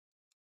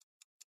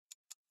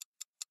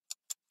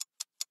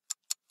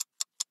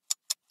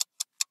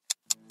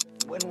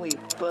When we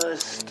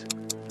first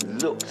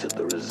looked at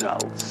the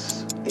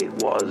results, it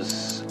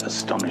was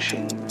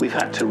astonishing. We've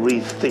had to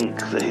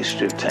rethink the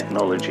history of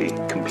technology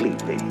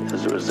completely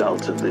as a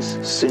result of this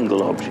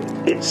single object.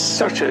 It's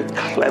such a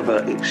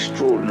clever,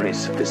 extraordinary,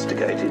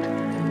 sophisticated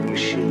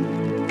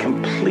machine.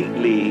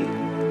 Completely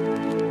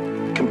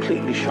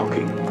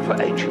shocking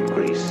for ancient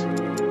Greece.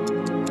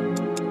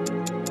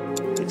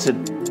 It's a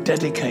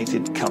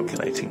dedicated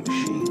calculating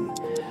machine,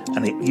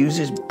 and it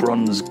uses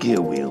bronze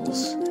gear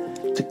wheels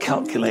to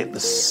calculate the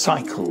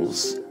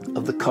cycles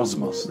of the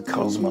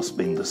cosmos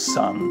being the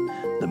sun,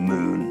 the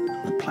moon,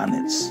 the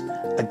planets,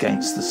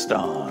 against the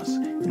stars.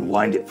 You can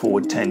wind it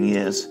forward 10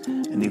 years,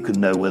 and you can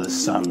know where the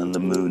sun and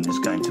the moon is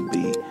going to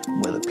be,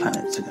 and where the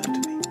planets are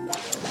going to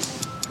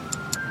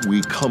be.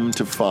 We come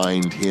to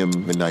find him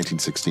in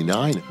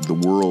 1969. The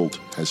world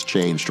has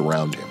changed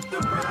around him.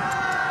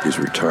 He's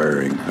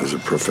retiring as a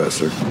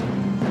professor,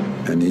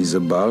 and he's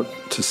about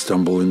to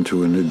stumble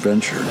into an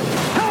adventure.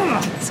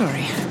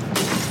 Sorry.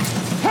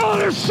 Hell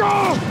of a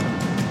show!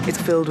 It's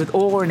filled with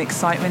awe and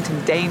excitement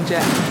and danger,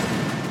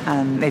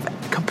 and they've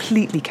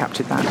completely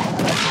captured that.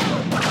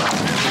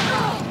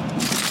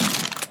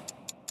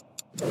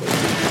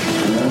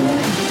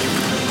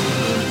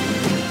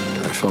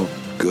 I felt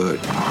good,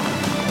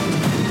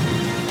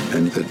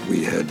 and that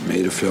we had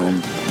made a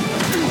film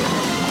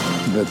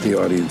that the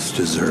audience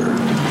deserved.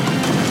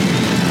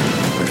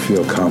 I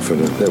feel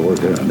confident that we're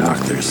going to knock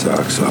their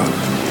socks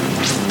off.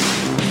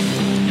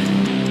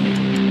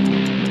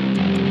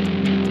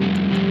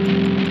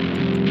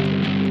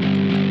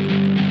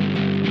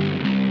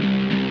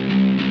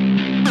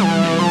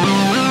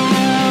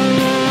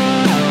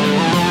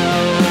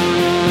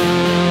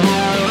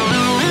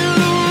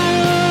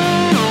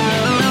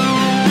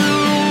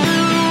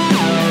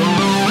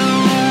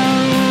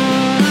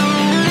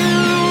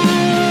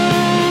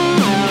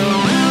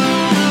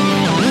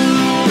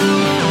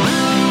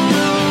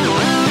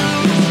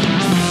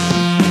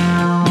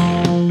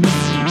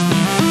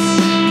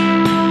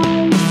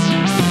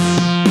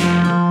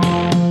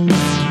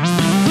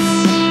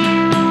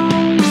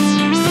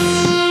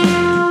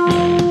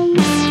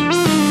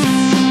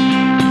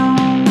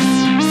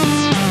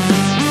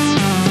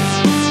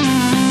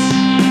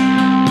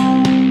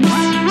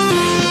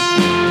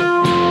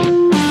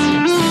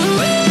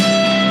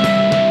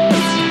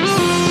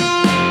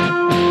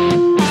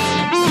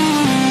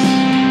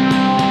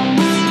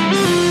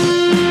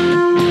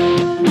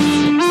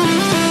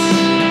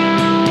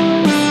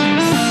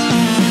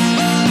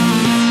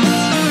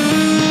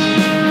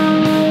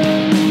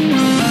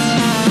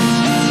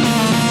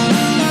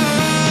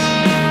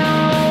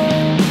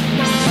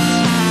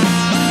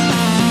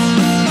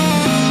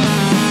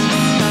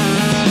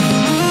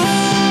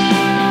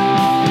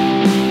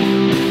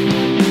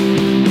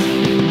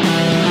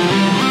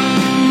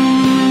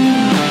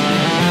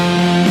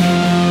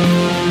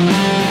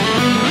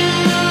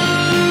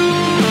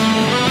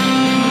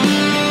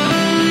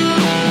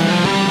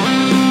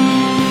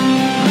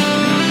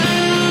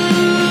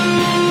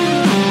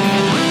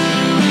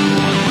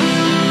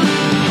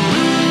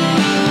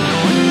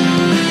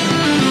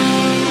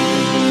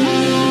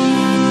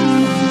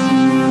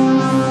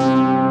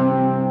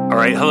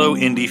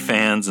 Indy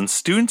fans and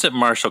students at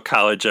Marshall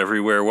College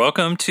everywhere.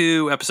 Welcome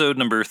to episode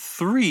number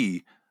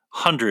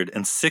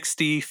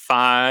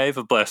 365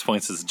 of Blast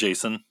Points. This is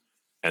Jason.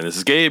 And this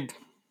is Gabe.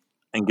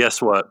 And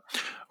guess what?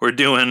 We're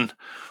doing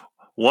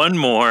one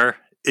more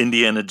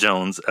Indiana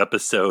Jones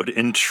episode.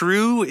 In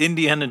true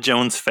Indiana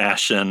Jones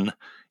fashion,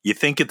 you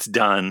think it's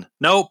done.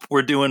 Nope,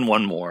 we're doing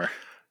one more.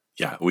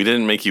 Yeah, we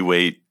didn't make you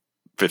wait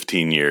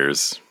 15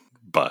 years,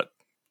 but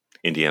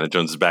Indiana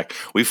Jones is back.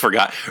 We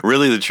forgot.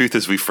 Really, the truth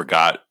is we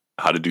forgot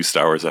how to do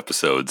Star Wars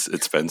episodes.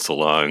 It's been so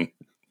long,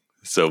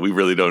 so we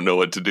really don't know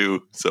what to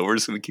do. So we're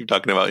just going to keep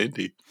talking about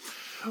Indy.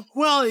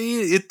 Well,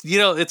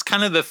 it's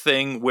kind of the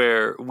thing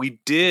where we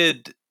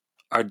did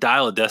our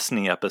Dial of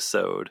Destiny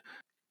episode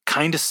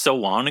kind of so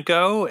long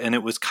ago, and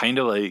it was kind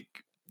of like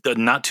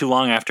not too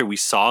long after we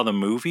saw the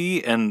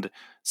movie. And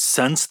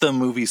since the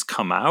movie's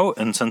come out,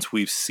 and since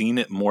we've seen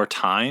it more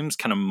times,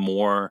 kind of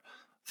more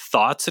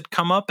thoughts had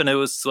come up, and it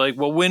was like,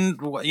 well, when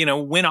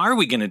are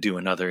we going to do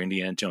another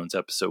Indiana Jones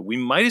episode? We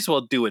might as well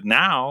do it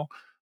now.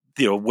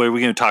 Where are we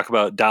going to talk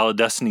about Dial of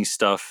Destiny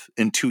stuff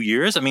in 2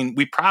 years? I mean,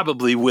 we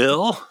probably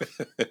will.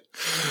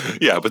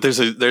 Yeah, but there's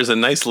a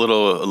nice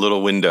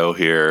little window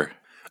here,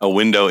 a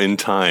window in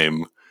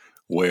time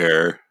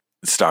where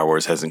Star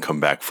Wars hasn't come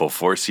back full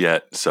force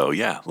yet. So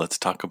yeah, let's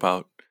talk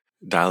about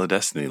Dial of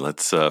Destiny.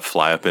 Let's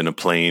fly up in a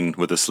plane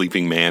with a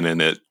sleeping man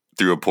in it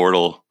through a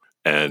portal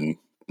and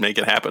make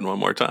it happen one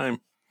more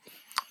time.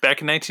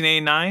 Back in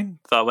 1989,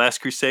 thought Last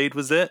Crusade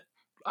was it.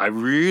 I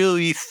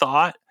really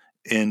thought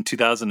in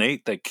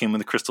 2008 that King of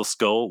the Crystal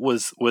Skull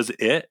was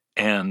it.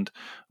 And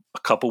a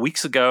couple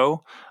weeks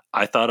ago,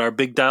 I thought our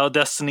big Dial of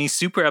Destiny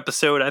super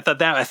episode, I thought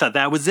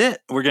that was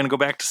it. We're going to go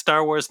back to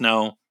Star Wars.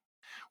 No,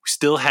 we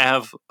still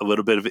have a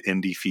little bit of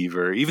Indy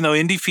fever, even though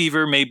Indy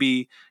fever may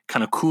be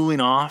kind of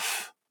cooling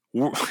off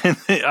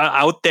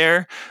out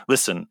there.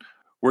 Listen,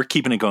 we're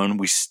keeping it going.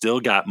 We still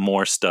got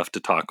more stuff to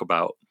talk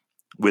about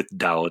with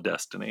Dial of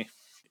Destiny.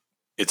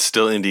 It's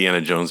still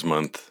Indiana Jones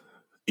month,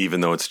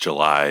 even though it's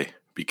July,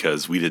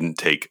 because we didn't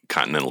take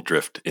continental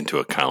drift into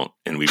account,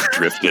 and we've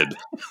drifted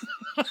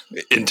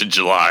into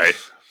July.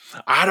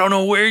 I don't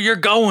know where you're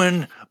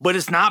going, but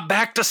it's not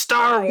back to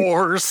Star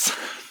Wars.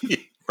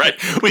 Right.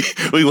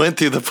 We went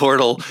through the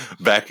portal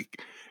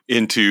back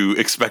into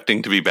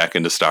expecting to be back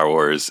into Star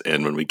Wars,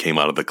 and when we came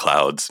out of the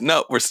clouds,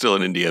 no, we're still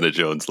in Indiana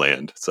Jones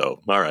land.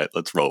 So, all right,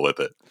 let's roll with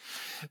it.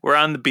 We're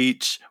on the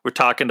beach. We're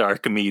talking to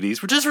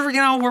Archimedes. We're just,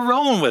 we're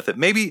rolling with it.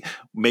 Maybe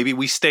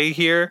we stay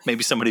here.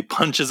 Maybe somebody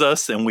punches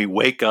us and we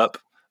wake up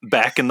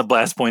back in the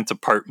Blast Point's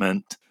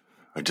apartment.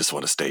 I just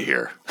want to stay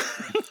here.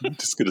 I'm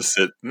just going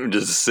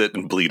to sit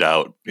and bleed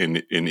out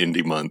in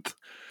Indie month.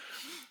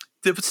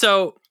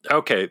 So,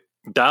 okay.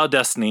 Dial of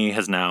Destiny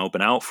has now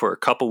been out for a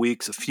couple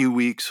weeks, a few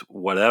weeks,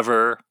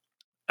 whatever.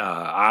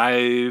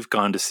 I've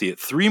gone to see it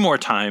 3 more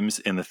times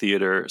in the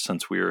theater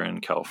since we were in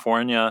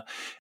California.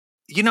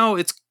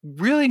 It's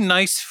really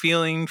nice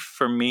feeling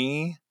for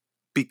me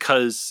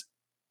because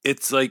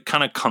it's like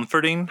kind of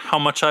comforting how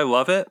much I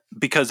love it,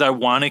 because I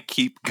want to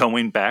keep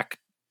going back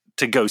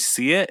to go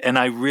see it. And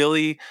I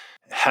really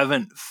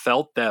haven't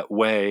felt that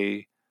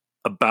way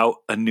about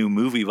a new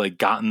movie, like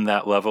gotten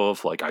that level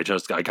of like, I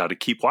got to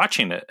keep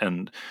watching it.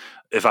 And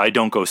if I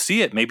don't go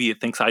see it, maybe it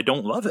thinks I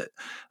don't love it.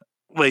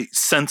 Like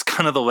since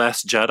kind of The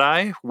Last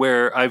Jedi,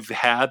 where I've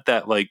had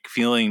that like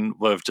feeling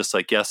of just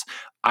like, yes,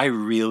 I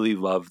really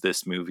love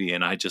this movie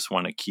and I just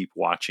want to keep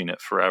watching it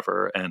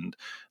forever. And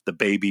the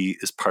baby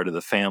is part of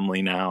the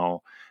family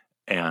now.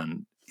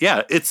 And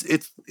yeah,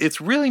 it's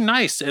really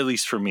nice, at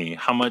least for me,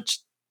 how much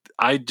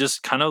I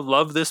just kind of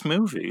love this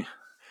movie.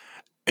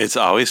 It's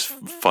always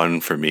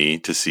fun for me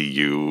to see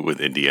you with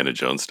Indiana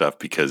Jones stuff,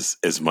 because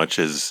as much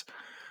as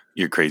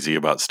you're crazy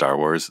about Star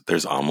Wars,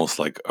 there's almost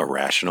like a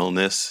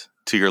rationalness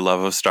to your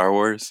love of Star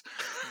Wars,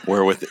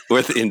 where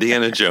with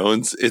Indiana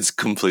Jones, it's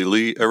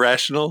completely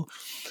irrational.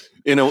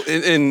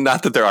 And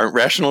not that there aren't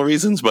rational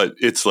reasons, but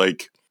it's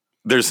like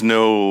there's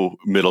no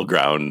middle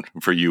ground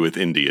for you with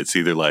Indy. It's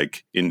either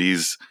like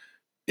Indy's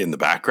in the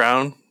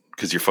background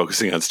because you're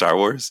focusing on Star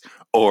Wars,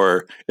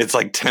 or it's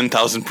like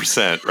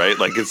 10,000%, right?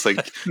 Like it's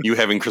like you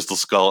having Crystal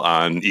Skull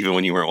on even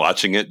when you weren't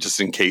watching it,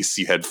 just in case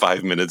you had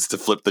 5 minutes to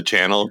flip the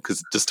channel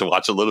because just to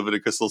watch a little bit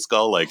of Crystal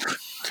Skull, like,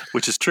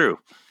 which is true.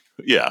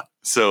 Yeah.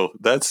 So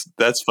that's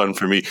fun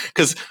for me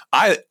because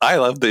I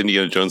love the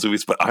Indiana Jones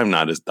movies, but I'm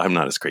not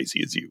as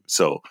crazy as you.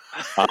 So,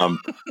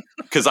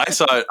 because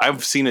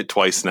I've seen it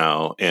twice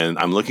now, and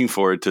I'm looking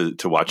forward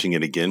to watching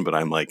it again. But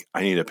I'm like,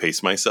 I need to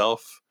pace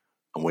myself.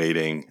 I'm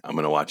waiting. I'm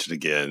going to watch it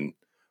again,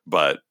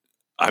 but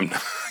I'm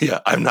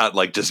not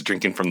like just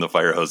drinking from the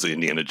fire hose of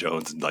Indiana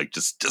Jones and like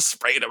just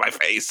spray it in my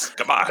face.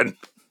 Come on.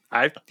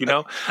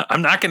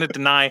 I'm not going to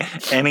deny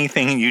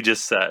anything you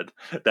just said.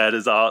 That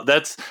is all.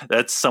 That's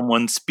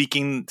someone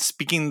speaking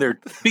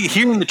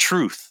hearing the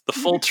truth, the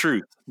full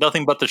truth,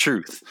 nothing but the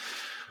truth.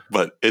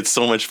 But it's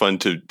so much fun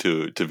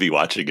to be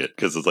watching it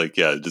because it's like,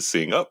 yeah, just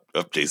seeing,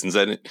 Jason's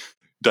at it.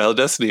 Dial of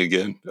Destiny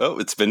again. Oh,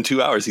 it's been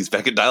 2 hours. He's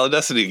back at Dial of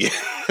Destiny again.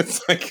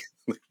 It's like,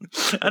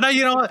 and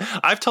you know what?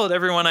 I've told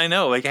everyone I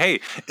know, like, hey,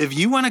 if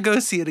you want to go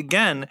see it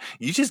again,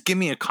 you just give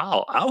me a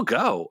call. I'll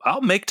go. I'll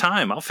make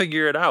time. I'll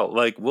figure it out.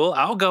 Like,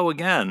 I'll go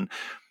again.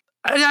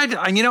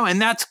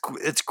 And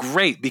it's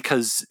great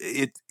because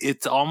it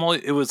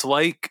was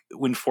like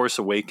when Force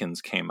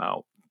Awakens came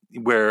out,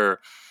 where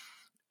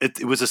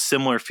it was a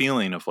similar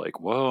feeling of like,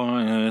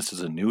 whoa, this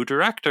is a new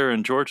director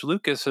and George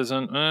Lucas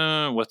isn't,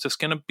 what's this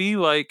going to be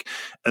like?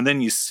 And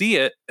then you see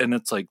it and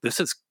it's like,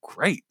 this is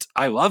great.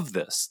 I love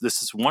this.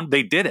 This is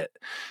they did it.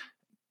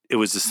 It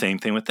was the same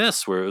thing with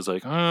this, where it was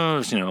like,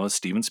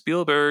 Steven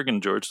Spielberg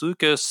and George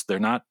Lucas, they're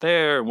not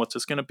there. And what's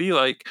this going to be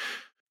like?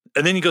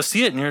 And then you go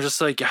see it and you're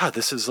just like, yeah,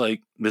 this is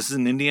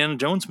an Indiana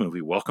Jones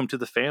movie. Welcome to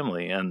the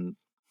family. And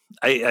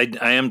I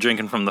am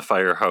drinking from the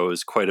fire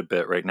hose quite a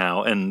bit right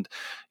now. And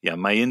yeah,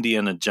 my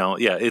Indiana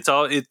Jones, yeah, it's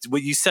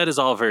what you said is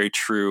all very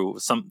true.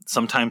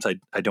 Sometimes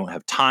I don't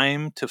have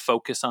time to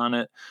focus on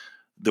it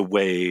the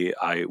way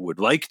I would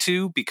like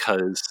to,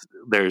 because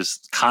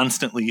there's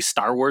constantly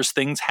Star Wars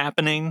things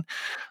happening.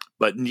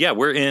 But yeah,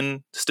 we're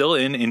still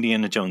in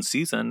Indiana Jones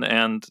season,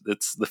 and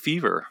it's the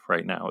fever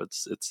right now.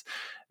 It's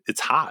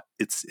hot.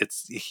 It's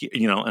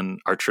and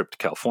our trip to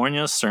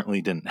California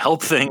certainly didn't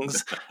help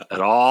things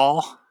at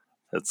all.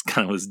 That's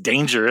kind of was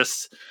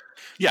dangerous.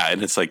 Yeah,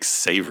 and it's like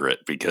savor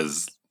it,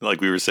 because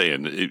like we were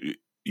saying,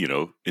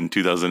 in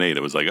 2008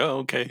 it was like, oh,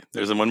 okay,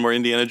 there's one more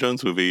Indiana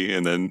Jones movie,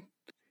 and then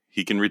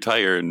he can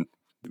retire and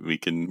we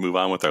can move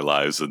on with our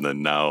lives. And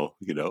then now,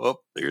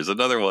 there's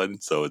another one.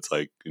 So it's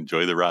like,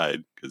 enjoy the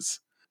ride, because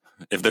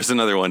if there's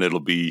another one, it'll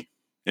be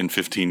in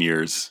 15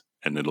 years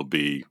and it'll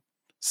be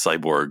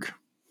cyborg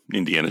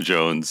Indiana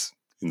Jones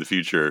in the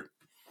future.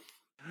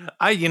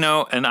 I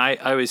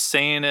was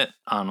saying it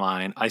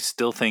online. I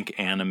still think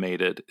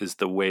animated is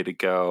the way to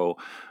go.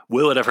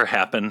 Will it ever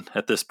happen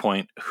at this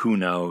point? Who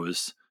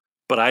knows?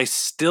 But I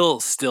still,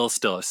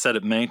 I've said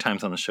it many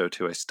times on the show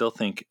too, I still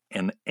think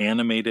an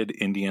animated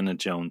Indiana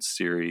Jones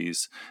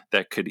series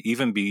that could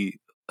even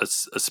be a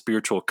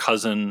spiritual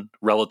cousin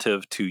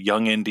relative to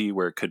Young Indy,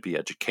 where it could be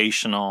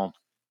educational.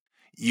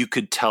 You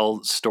could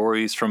tell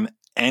stories from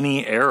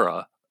any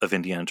era of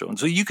Indiana Jones.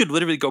 So you could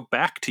literally go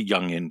back to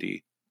Young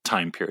Indy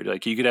time period.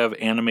 Like you could have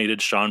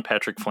animated Sean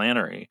Patrick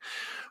Flannery,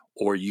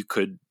 or you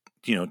could,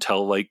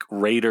 tell like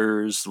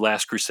Raiders,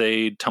 Last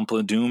Crusade, Temple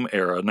of Doom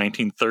era,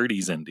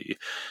 1930s Indy.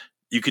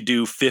 You could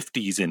do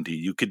 50s Indy.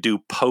 You could do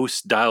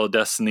post Dial of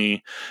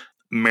Destiny,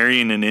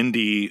 Marion and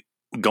Indy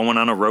going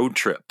on a road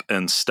trip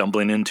and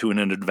stumbling into an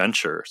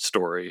adventure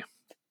story.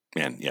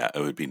 Man, yeah, it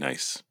would be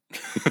nice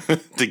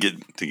to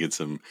get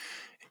some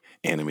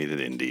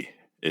animated Indy.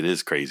 It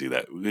is crazy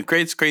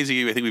it's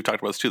crazy. I think we've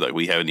talked about this too. Like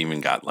we haven't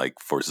even got like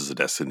Forces of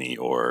Destiny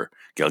or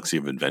Galaxy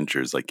of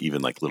Adventures, like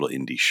even like little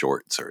indie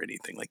shorts or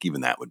anything. Like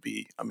even that would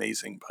be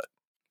amazing, but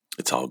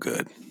it's all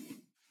good.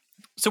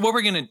 So what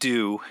we're going to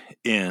do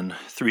in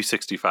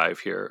 365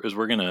 here is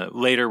we're going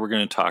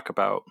to talk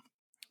about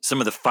some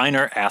of the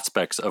finer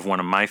aspects of one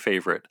of my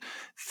favorite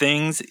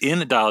things in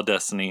the Dial of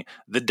Destiny,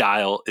 the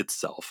dial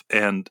itself,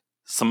 and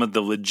some of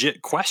the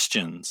legit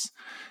questions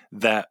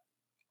that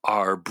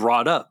are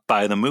brought up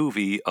by the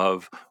movie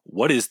of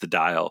what is the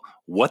dial?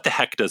 What the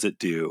heck does it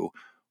do?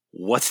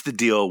 What's the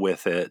deal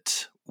with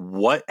it?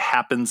 What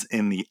happens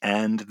in the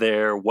end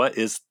there? What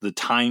is the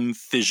time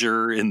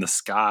fissure in the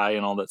sky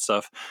and all that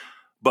stuff?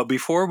 But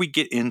before we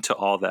get into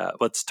all that,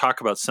 let's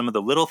talk about some of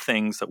the little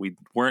things that we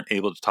weren't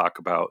able to talk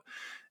about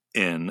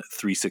in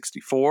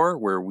 364,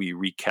 where we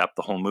recap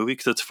the whole movie.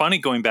 Because it's funny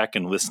going back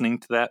and listening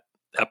to that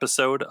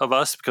episode of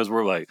us, because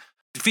we're like,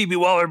 Phoebe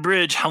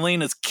Waller-Bridge,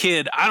 Helena's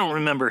kid, I don't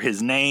remember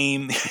his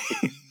name.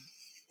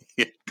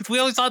 Because we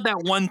only saw it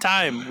that one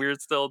time. We were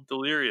still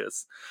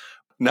delirious.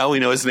 Now we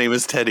know his name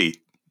is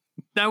Teddy.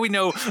 Now we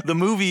know the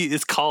movie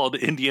is called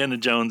Indiana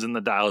Jones and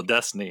the Dial of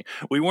Destiny.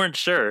 We weren't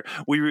sure.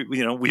 We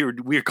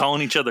were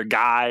calling each other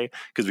Guy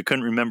because we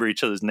couldn't remember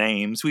each other's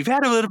names. We've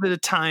had a little bit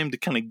of time to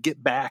kind of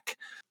get back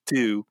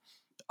to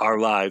our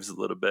lives a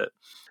little bit.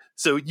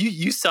 So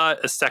you saw it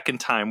a second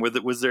time.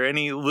 Was there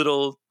any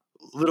little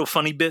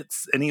funny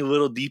bits, any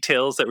little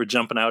details that were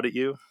jumping out at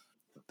you?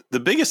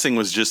 The biggest thing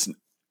was just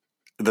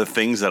the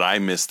things that I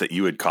missed that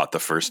you had caught the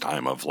first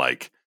time, of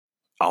like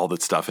all the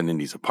stuff in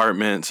Indy's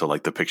apartment. So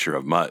like the picture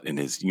of Mutt in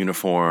his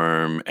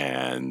uniform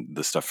and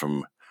the stuff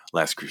from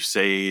Last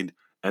Crusade.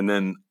 And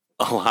then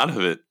a lot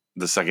of it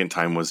the second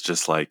time was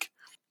just like,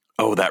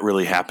 oh, that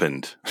really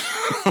happened.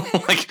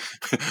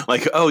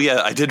 like, oh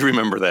yeah, I did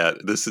remember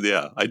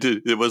that. I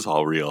did. It was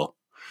all real.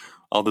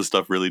 All this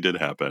stuff really did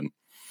happen.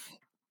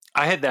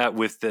 I had that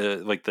with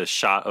the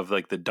shot of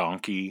like the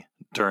donkey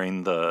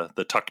during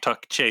the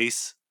tuk-tuk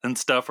chase and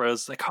stuff, where I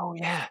was like, oh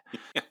yeah.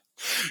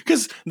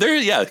 Because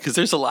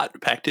there's a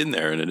lot packed in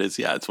there, and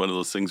it's one of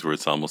those things where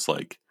it's almost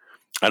like,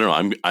 I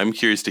don't know. I'm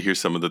curious to hear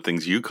some of the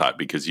things you caught,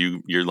 because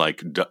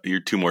you're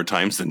two more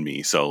times than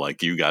me, so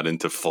like you got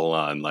into full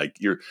on like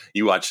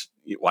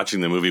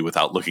watching the movie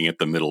without looking at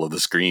the middle of the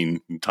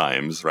screen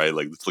times, right?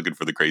 Like looking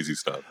for the crazy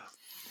stuff.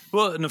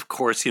 Well, and of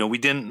course, we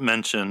didn't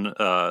mention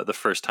the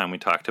first time we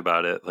talked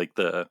about it, like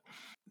the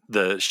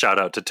shout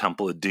out to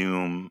Temple of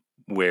Doom,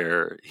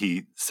 where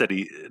he said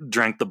he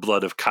drank the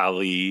blood of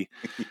Kali.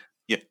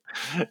 Yeah.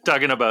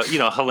 Talking about,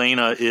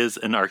 Helena is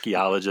an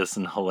archaeologist,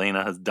 and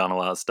Helena has done a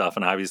lot of stuff,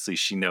 and obviously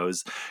she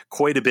knows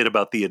quite a bit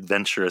about the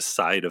adventurous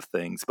side of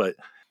things. But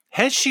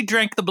has she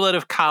drank the blood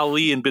of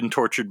Kali and been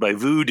tortured by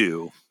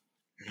voodoo?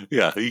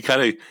 Yeah,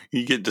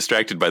 you get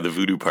distracted by the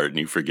voodoo part and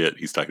you forget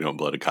he's talking about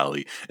blood of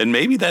Kali. And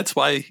maybe that's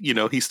why,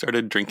 he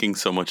started drinking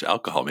so much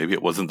alcohol. Maybe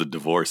it wasn't the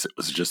divorce, it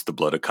was just the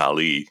blood of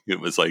Kali.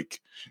 It was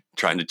like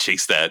trying to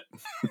chase that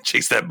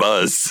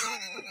buzz.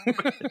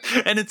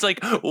 And it's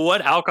like,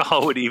 what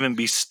alcohol would even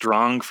be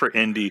strong for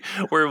Indy,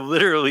 where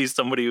literally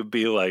somebody would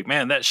be like,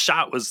 man, that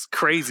shot was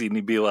crazy, and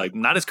he'd be like,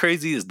 not as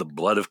crazy as the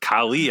blood of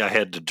Kali I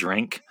had to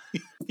drink.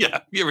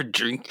 Yeah, you ever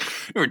drank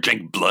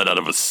blood out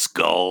of a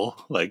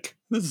skull? Like,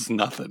 this is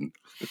nothing.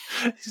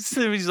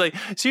 So he's like,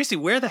 seriously,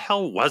 where the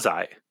hell was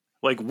I?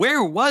 Like,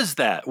 where was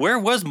that? Where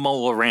was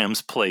Mola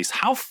Ram's place?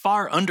 How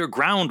far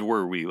underground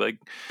were we? Like,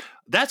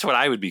 that's what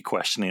I would be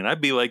questioning.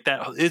 I'd be like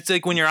that. It's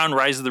like when you're on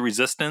Rise of the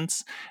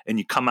Resistance and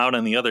you come out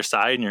on the other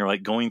side and you're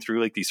like going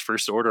through like these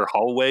First Order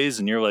hallways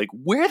and you're like,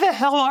 where the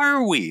hell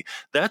are we?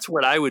 That's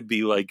what I would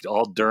be like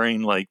all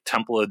during like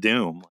Temple of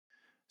Doom.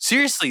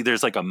 Seriously,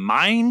 there's like a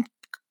mine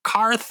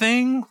car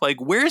thing. Like,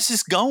 where's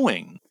this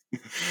going?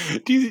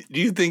 Do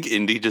you think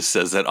Indy just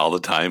says that all the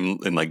time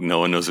and like no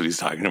one knows what he's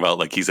talking about?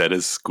 Like he's at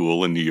his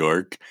school in New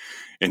York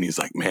and he's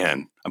like,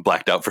 man, I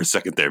blacked out for a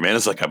second there, man.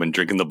 It's like I've been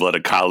drinking the blood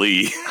of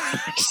Kali.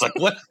 Just like,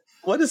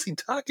 what is he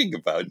talking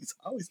about? He's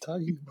always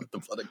talking about the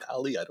blood of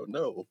Kali. I don't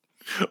know.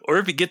 Or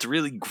if he gets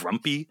really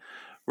grumpy,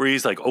 where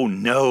he's like, oh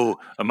no,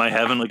 am I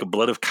having like a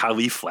blood of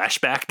Kali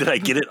flashback? Did I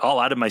get it all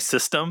out of my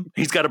system?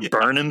 He's got to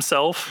burn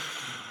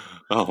himself.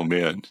 Oh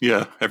man,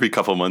 yeah. Every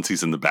couple months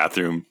he's in the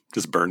bathroom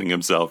just burning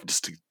himself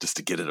just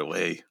to get it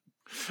away.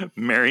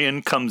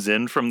 Marion comes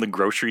in from the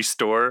grocery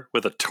store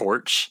with a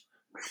torch.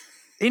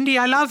 Indy,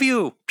 I love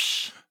you.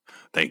 Psh.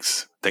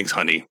 Thanks,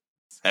 honey.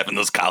 Having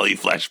those Kali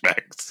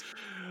flashbacks.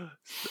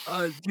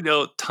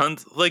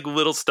 Tons like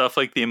little stuff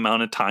like the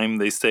amount of time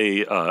they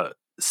say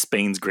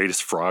Spain's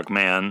greatest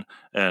frogman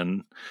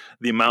and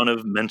the amount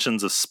of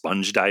mentions of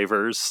sponge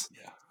divers.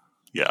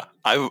 Yeah.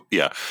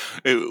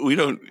 We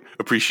don't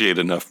appreciate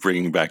enough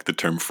bringing back the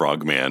term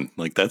frogman.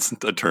 Like that's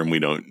a term we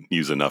don't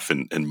use enough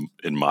in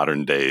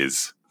modern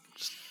days.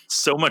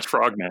 So much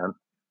frogman.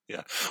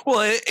 Yeah.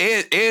 Well,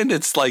 and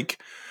it's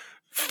like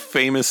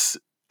famous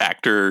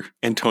actor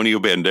Antonio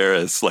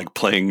Banderas like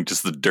playing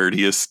just the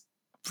dirtiest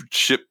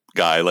ship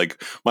guy.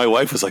 Like my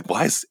wife was like,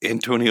 "Why does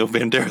Antonio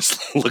Banderas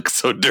look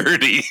so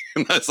dirty?"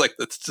 And I was like,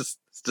 "That's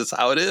just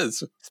how it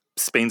is."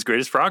 Spain's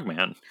greatest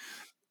frogman.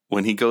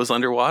 When he goes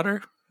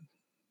underwater,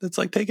 it's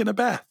like taking a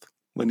bath.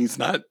 When he's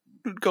not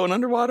going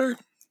underwater,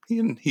 he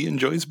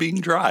enjoys being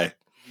dry.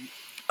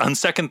 On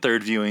second,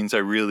 third viewings, I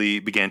really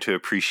began to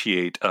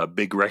appreciate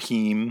Big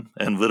Raheem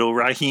and Little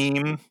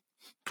Raheem.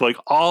 Like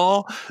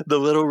all the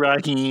Little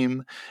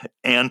Raheem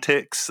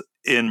antics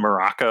in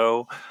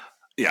Morocco.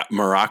 Yeah,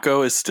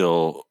 Morocco is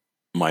still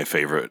my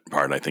favorite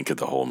part, I think, of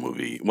the whole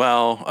movie.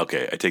 Well,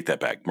 okay, I take that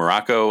back.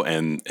 Morocco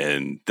and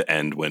the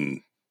end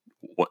when,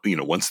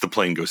 once the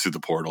plane goes through the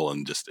portal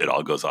and just it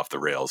all goes off the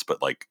rails.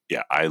 But like,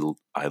 yeah, I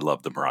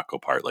love the Morocco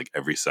part. Like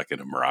every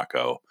second of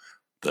Morocco,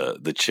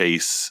 the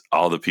chase,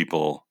 all the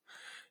people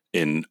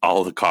in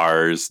all the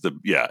cars,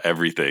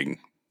 everything,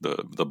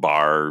 the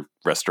bar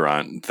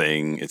restaurant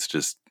thing. It's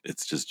just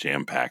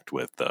jam packed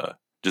with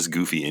just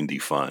goofy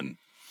indie fun.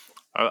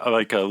 I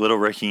like Little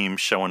Raheem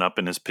showing up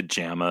in his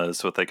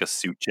pajamas with like a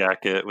suit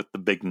jacket with the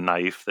big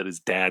knife that his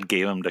dad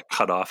gave him to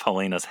cut off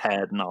Helena's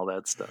head and all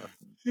that stuff.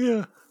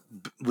 Yeah.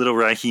 Little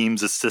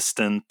Raheem's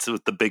assistant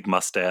with the big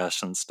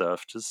mustache and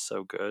stuff. Just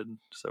so good.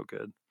 So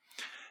good.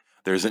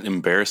 There's an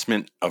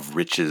embarrassment of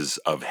riches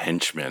of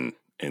henchmen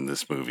in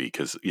this movie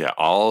because,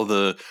 all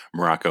the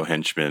Morocco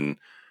henchmen,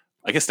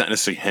 I guess not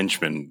necessarily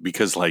henchmen,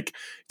 because like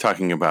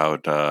talking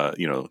about,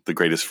 the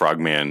greatest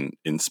frogman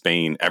in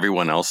Spain,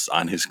 everyone else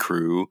on his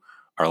crew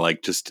are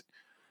like just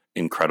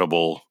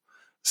incredible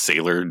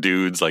sailor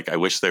dudes. Like I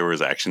wish there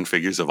was action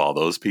figures of all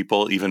those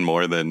people, even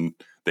more than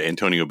the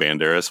Antonio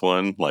Banderas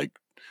one. Like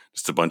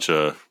just a bunch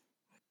of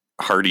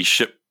hardy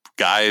ship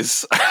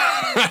guys.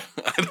 I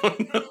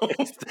don't know.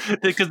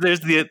 Because there's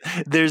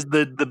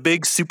the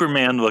big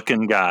Superman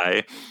looking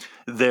guy.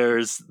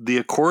 There's the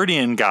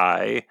accordion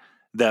guy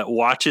that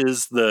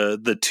watches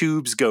the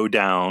tubes go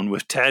down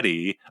with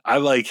Teddy. I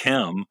like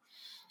him.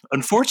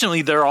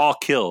 Unfortunately, they're all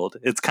killed.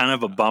 It's kind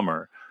of a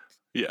bummer.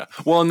 Yeah.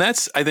 Well, and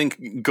that's, I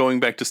think,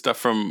 going back to stuff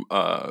from,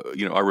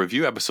 our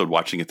review episode,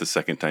 watching it the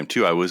second time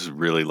too, I was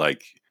really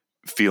like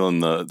feeling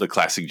the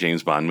classic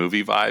James Bond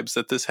movie vibes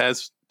that this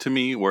has to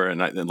me, where,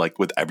 and like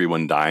with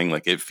everyone dying,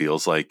 like it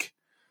feels like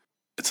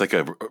it's like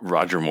a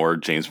Roger Moore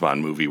James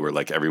Bond movie where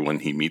like everyone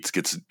he meets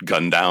gets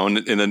gunned down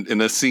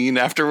in a scene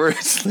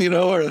afterwards,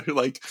 or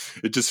like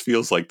it just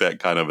feels like that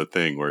kind of a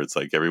thing where it's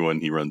like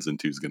everyone he runs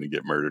into is going to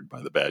get murdered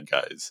by the bad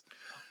guys.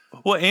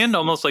 Well, and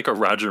almost like a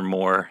Roger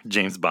Moore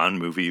James Bond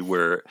movie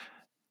where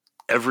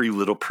every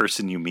little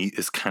person you meet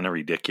is kind of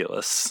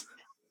ridiculous.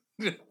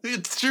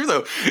 It's true,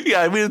 though.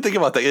 Yeah, I mean, think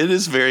about that. It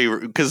is very,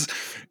 because,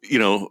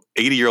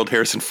 80-year-old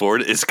Harrison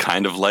Ford is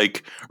kind of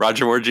like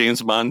Roger Moore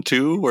James Bond,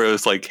 too, where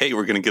it's like, hey,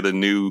 we're going to get a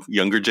new,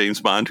 younger James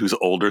Bond who's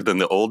older than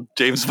the old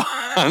James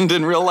Bond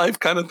in real life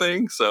kind of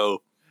thing.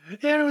 So,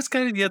 yeah, it was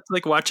kind of it's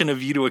like watching A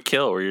View to a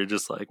Kill where you're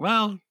just like,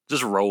 well,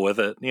 just roll with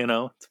it,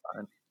 it's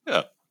fine.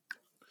 Yeah.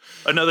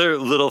 Another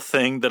little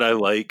thing that I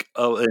like,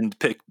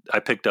 I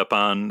picked up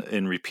on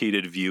in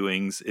repeated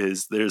viewings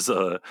is there's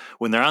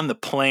when they're on the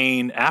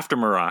plane after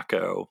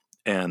Morocco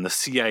and the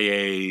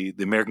CIA,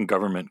 the American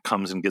government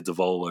comes and gets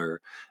Voller,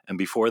 and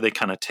before they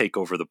kind of take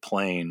over the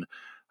plane,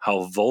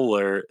 how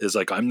Voller is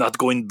like, I'm not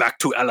going back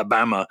to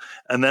Alabama.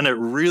 And then it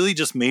really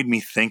just made me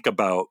think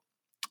about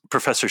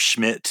Professor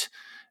Schmidt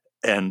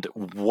and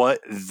what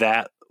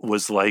that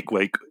was like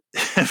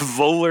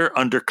Voller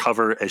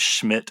undercover as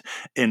Schmidt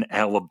in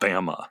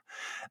Alabama.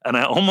 And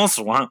I almost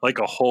want like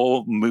a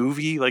whole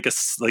movie, like a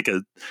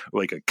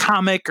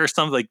comic or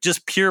something, like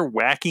just pure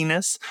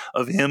wackiness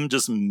of him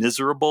just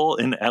miserable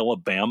in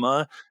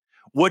Alabama.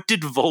 What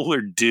did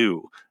Voller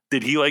do?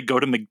 Did he like go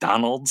to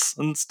McDonald's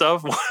and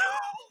stuff?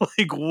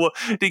 Like what?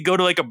 Did he go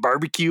to like a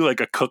barbecue,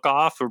 like a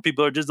cook-off where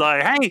people are just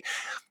like,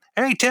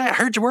 hey, Ted, I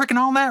heard you're working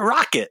on that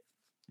rocket.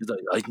 He's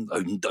like,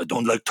 I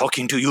don't like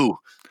talking to you.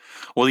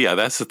 Well, yeah,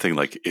 that's the thing.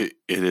 Like it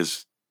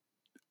is,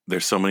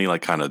 there's so many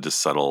like kind of just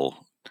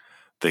subtle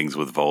things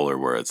with Voller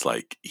where it's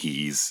like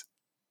he's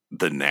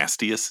the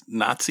nastiest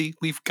Nazi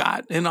we've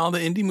got in all the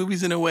indie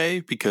movies in a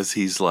way, because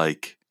he's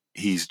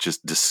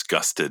just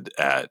disgusted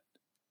at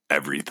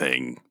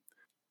everything.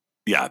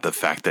 Yeah, the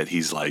fact that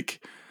he's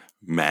like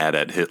mad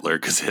at Hitler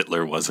because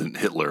Hitler wasn't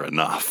Hitler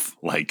enough.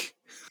 Like,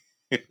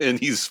 and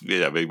he's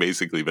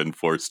basically been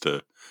forced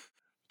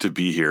to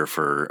be here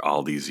for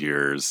all these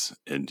years,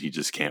 and he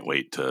just can't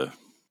wait to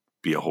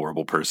be a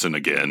horrible person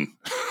again.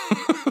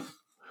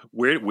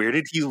 Where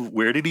did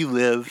he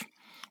live?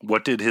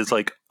 What did his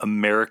like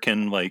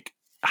American like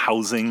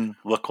housing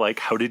look like?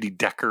 How did he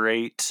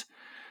decorate?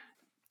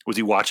 Was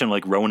he watching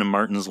like Rowan and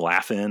Martin's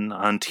Laugh-In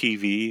on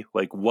TV?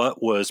 Like,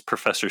 what was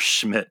Professor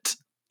Schmidt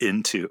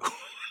into?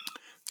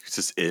 It's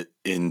just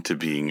into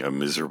being a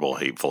miserable,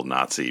 hateful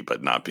Nazi,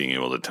 but not being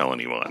able to tell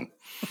anyone.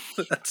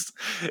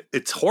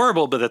 It's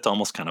horrible, but that's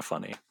almost kind of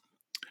funny.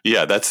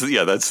 Yeah, that's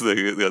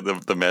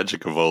the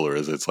magic of Voller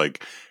is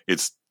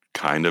it's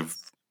kind of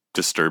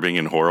disturbing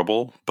and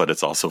horrible, but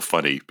it's also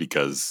funny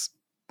because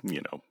he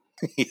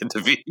had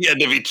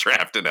to be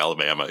trapped in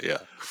Alabama. Yeah.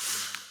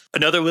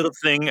 Another little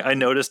thing I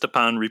noticed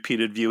upon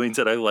repeated viewings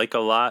that I like a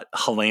lot: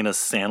 Helena's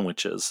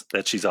sandwiches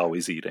that she's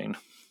always eating.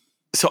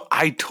 So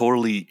I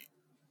totally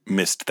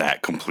missed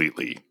that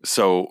completely.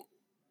 So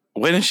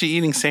when is she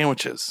eating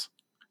sandwiches?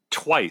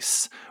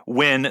 Twice.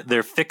 When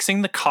they're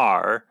fixing the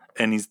car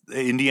and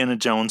Indiana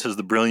Jones has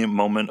the brilliant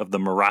moment of the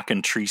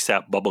Moroccan tree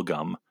sap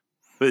bubblegum,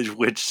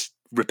 which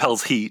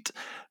repels heat.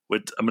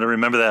 I'm going to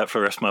remember that for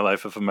the rest of my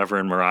life if I'm ever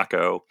in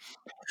Morocco.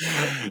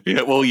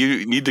 Yeah, well,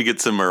 you need to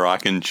get some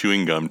Moroccan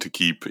chewing gum to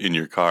keep in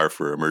your car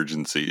for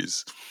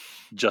emergencies.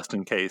 Just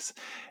in case.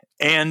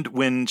 And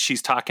when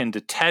she's talking to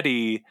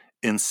Teddy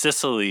in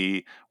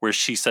Sicily, where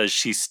she says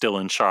she's still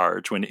in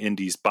charge when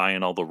Indy's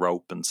buying all the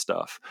rope and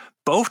stuff.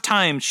 Both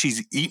times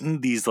she's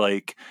eaten these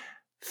like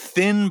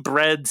thin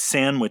bread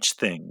sandwich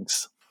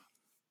things.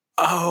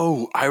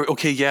 Oh,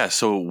 okay, yeah.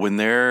 So when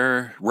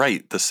they're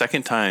right, the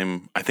second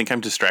time, I think I'm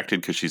distracted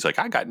because she's like,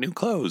 I got new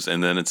clothes.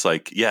 And then it's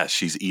like, yeah,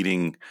 she's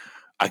eating,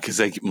 because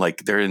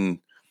like they're in,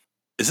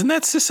 isn't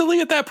that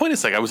Sicily at that point?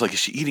 It's like, I was like, is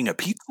she eating a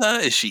pizza?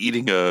 Is she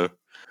eating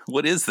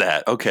what is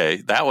that? Okay,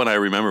 that one I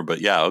remember,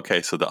 but yeah,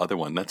 okay, so the other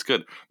one, that's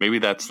good. Maybe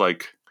that's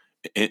like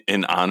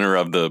in honor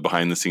of the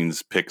behind the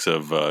scenes pics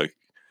of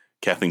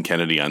Kathleen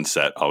Kennedy on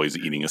set always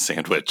eating a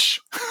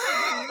sandwich.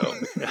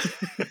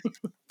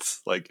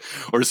 It's like,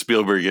 or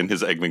Spielberg and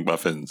his Egg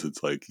McMuffins.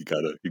 It's like you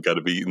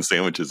gotta be eating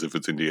sandwiches if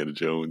it's Indiana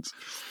Jones.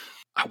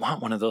 I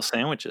want one of those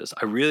sandwiches.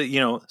 I really,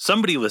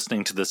 somebody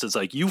listening to this is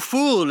like, you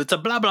fool, it's a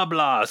blah, blah,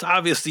 blah. It's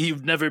obviously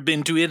you've never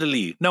been to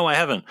Italy. No, I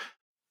haven't.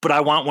 But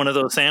I want one of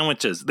those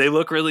sandwiches. They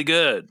look really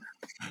good.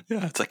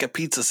 Yeah, it's like a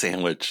pizza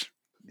sandwich.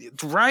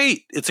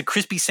 Right. It's a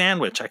crispy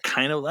sandwich. I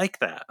kind of like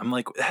that. I'm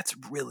like, that's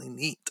really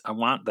neat. I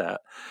want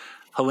that.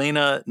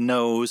 Helena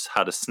knows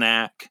how to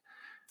snack.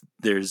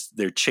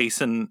 They're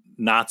chasing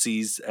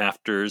Nazis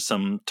after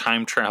some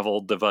time travel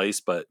device,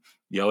 but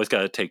you always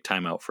got to take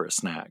time out for a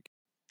snack.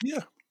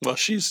 Yeah. Well,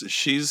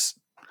 she's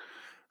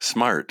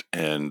smart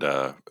and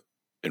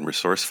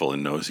resourceful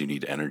and knows you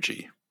need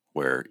energy.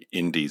 Where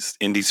Indy's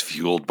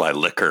fueled by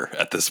liquor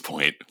at this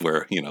point.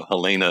 Where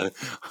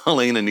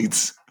Helena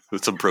needs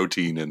some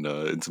protein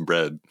and some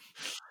bread.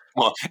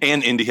 Well,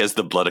 and Indy has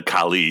the blood of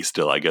Kali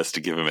still, I guess,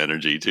 to give him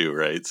energy too,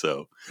 right?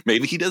 So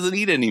maybe he doesn't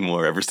eat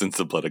anymore ever since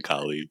the blood of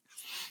Kali.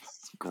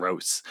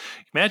 Gross.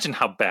 Imagine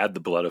how bad the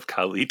blood of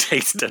Kali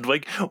tasted.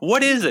 Like,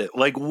 what is it?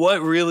 Like,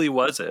 what really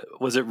was it?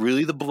 Was it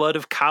really the blood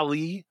of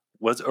Kali?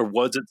 Was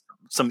it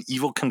some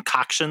evil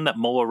concoction that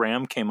Mola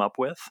Ram came up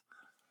with?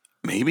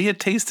 Maybe it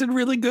tasted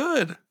really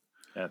good.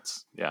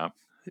 Yeah.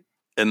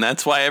 And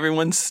that's why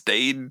everyone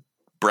stayed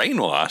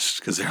brainwashed,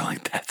 because they're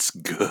like, that's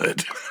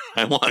good.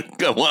 I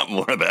want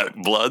more of that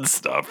blood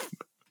stuff.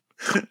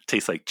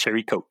 Tastes like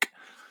cherry Coke.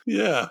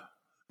 Yeah.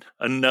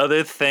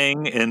 Another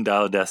thing in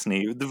Dial of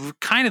Destiny,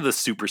 kind of the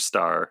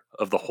superstar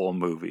of the whole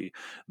movie,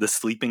 the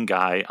sleeping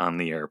guy on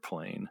the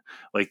airplane.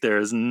 Like, there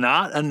is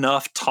not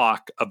enough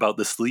talk about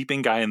the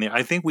sleeping guy in there.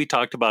 I think we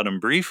talked about him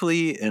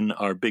briefly in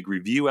our big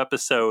review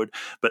episode,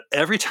 but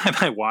every time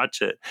I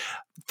watch it,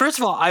 first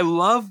of all, I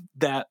love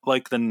that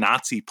like the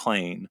Nazi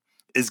plane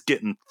is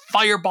getting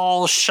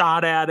fireballs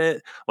shot at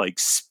it, like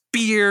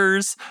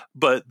spears,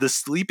 but the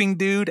sleeping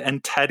dude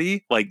and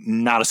Teddy, like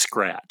not a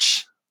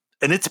scratch.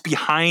 And it's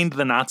behind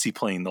the Nazi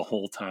plane the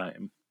whole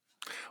time.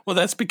 Well,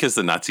 that's because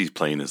the Nazi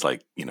plane is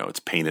like,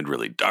 it's painted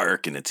really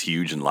dark and it's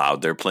huge and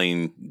loud. Their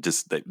plane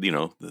just, they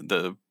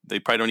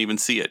probably don't even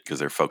see it because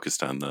they're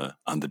focused on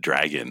the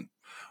dragon.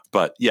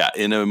 But yeah,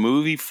 in a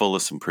movie full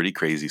of some pretty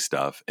crazy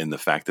stuff, and the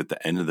fact that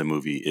the end of the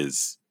movie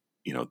is,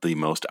 the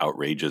most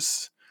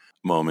outrageous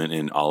moment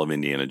in all of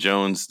Indiana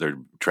Jones, they're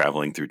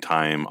traveling through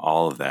time,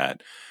 all of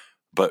that.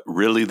 But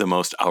really the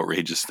most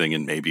outrageous thing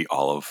in maybe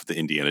all of the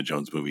Indiana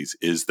Jones movies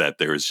is that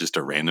there is just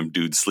a random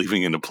dude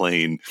sleeping in a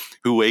plane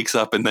who wakes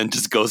up and then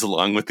just goes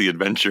along with the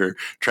adventure,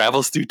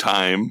 travels through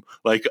time,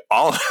 like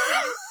all.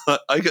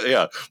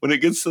 Yeah, when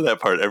it gets to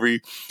that part,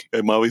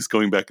 I'm always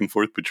going back and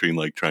forth between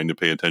like trying to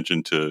pay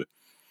attention to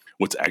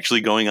what's actually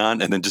going on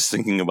and then just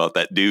thinking about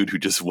that dude who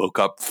just woke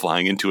up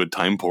flying into a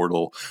time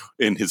portal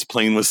and his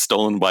plane was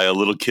stolen by a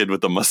little kid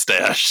with a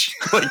mustache.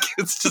 Like,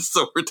 it's just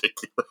so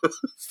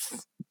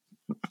ridiculous.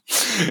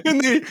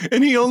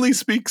 And he only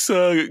speaks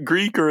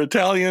Greek or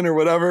Italian or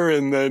whatever,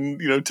 and then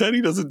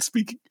Teddy doesn't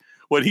speak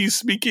what he's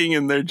speaking,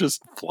 and they're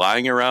just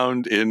flying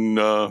around in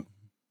 200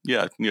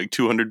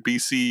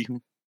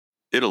 BC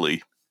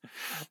Italy.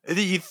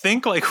 You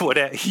think like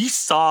what he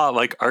saw,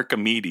 like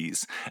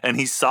Archimedes, and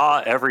he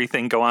saw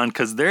everything go on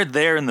because they're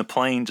there in the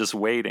plane just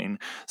waiting.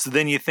 So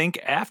then you think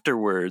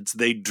afterwards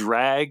they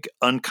drag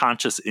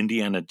unconscious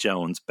Indiana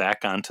Jones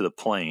back onto the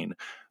plane,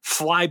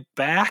 fly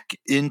back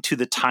into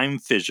the time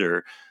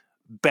fissure,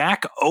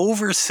 back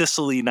over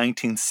Sicily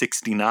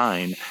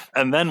 1969,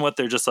 and then what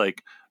they're just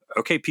like,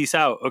 okay, peace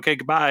out. Okay,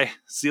 goodbye.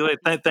 See you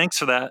later. Thanks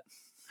for that.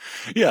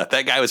 Yeah,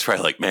 that guy was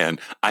probably like, man,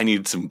 I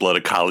need some blood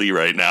of Kali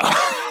right now.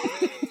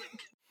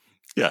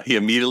 Yeah, he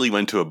immediately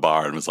went to a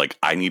bar and was like,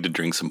 I need to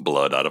drink some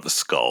blood out of a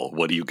skull.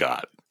 What do you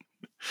got?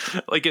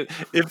 Like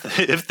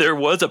if there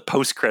was a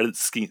post-credit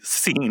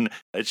scene,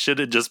 it should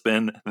have just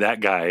been that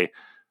guy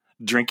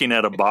drinking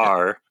at a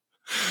bar.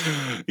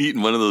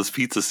 Eating one of those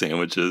pizza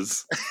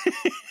sandwiches.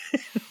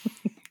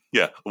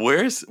 Yeah,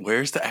 where's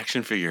the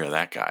action figure of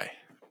that guy?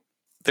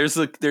 There's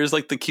like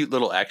the cute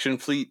little action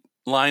fleet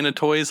line of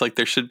toys. Like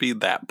there should be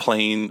that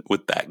plane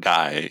with that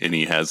guy, and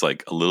he has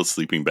like a little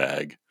sleeping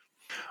bag.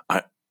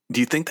 Do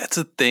you think that's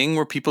a thing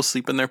where people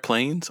sleep in their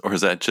planes, or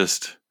is that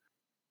just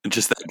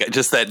that guy,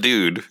 just that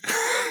dude?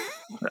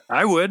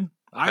 I would.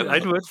 I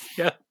would.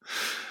 Yeah.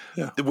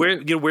 Yeah.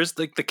 Where's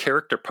like the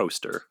character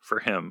poster for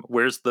him?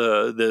 Where's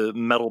the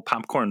metal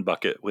popcorn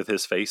bucket with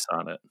his face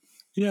on it?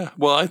 Yeah.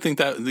 Well, I think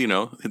that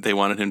they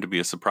wanted him to be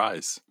a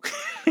surprise,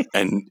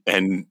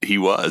 and he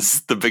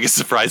was the biggest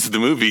surprise of the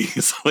movie.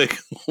 It's like,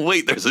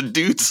 wait, there's a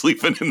dude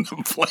sleeping in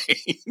the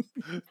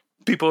plane.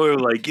 People are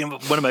like,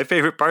 one of my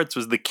favorite parts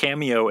was the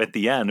cameo at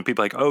the end. And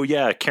people are like, oh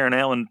yeah, Karen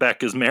Allen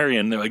Beck is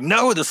Marion. They're like,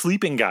 no, the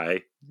sleeping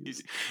guy.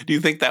 Do you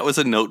think that was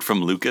a note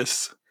from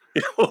Lucas?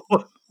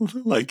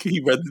 Like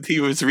he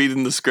was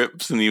reading the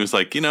scripts and he was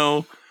like,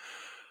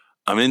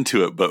 I'm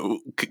into it, but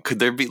could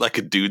there be like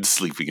a dude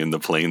sleeping in the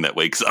plane that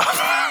wakes up?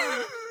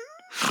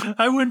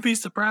 I wouldn't be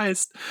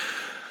surprised.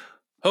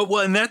 Oh,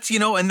 well, and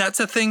that's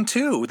a thing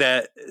too,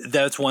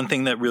 that's one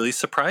thing that really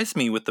surprised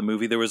me with the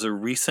movie. There was a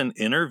recent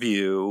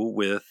interview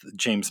with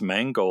James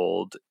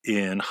Mangold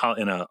in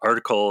an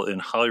article in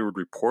Hollywood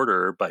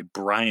Reporter by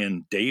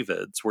Brian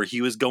Davids, where he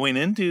was going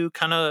into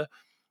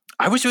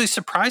I was really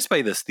surprised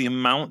by this, the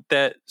amount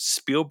that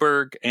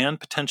Spielberg and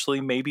potentially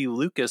maybe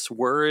Lucas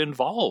were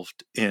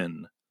involved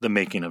in the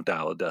making of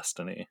Dial of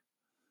Destiny.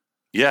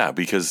 Yeah,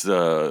 because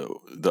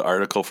the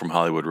article from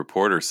Hollywood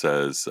Reporter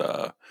says,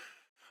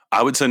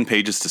 I would send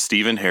pages to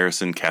Stephen,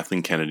 Harrison,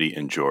 Kathleen Kennedy,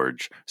 and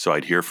George, so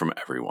I'd hear from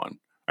everyone.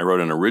 I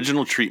wrote an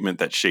original treatment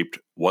that shaped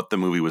what the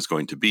movie was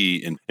going to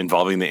be,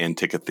 involving the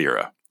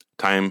Antikythera,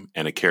 time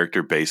and a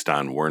character based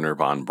on Werner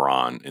von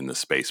Braun in the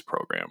space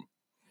program.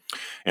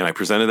 And I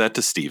presented that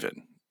to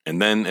Stephen. And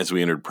then, as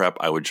we entered prep,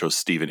 I would show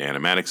Stephen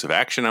animatics of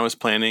action I was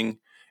planning,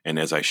 and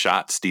as I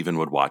shot, Stephen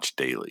would watch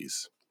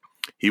dailies.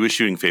 He was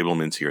shooting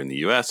Fabelmans here in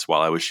the US,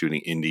 while I was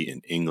shooting INDY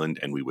in England,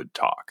 and we would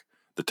talk.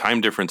 The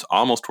time difference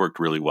almost worked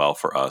really well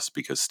for us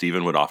because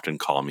Stephen would often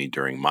call me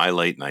during my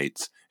late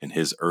nights and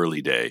his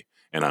early day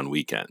and on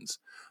weekends.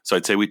 So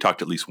I'd say we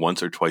talked at least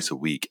once or twice a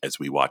week as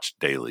we watched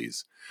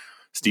dailies.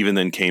 Stephen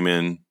then came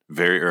in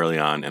very early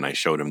on, and I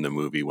showed him the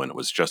movie when it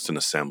was just an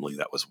assembly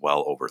that was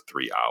well over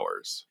 3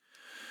 hours.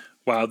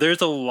 Wow,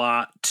 there's a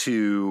lot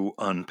to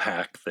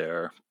unpack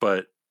there,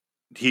 but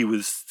he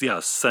was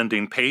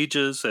sending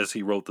pages as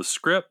he wrote the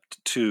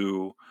script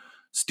to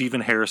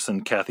Stephen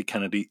Harrison, Kathy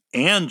Kennedy,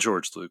 and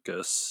George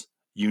Lucas.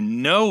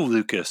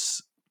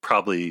 Lucas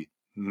probably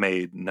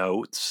made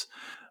notes.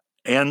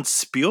 And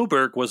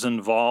Spielberg was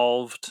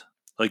involved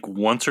like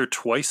once or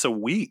twice a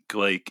week,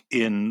 like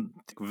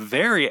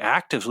very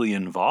actively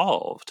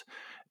involved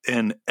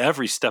in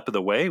every step of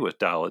the way with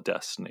Dial of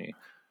Destiny.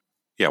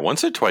 Yeah,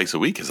 once or twice a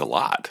week is a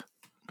lot.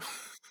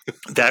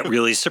 That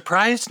really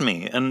surprised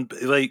me. And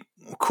like,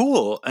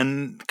 cool.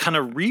 And kind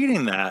of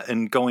reading that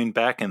and going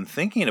back and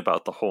thinking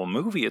about the whole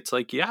movie, it's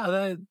like,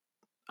 I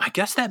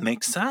guess that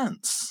makes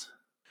sense.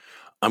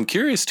 I'm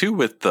curious too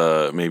with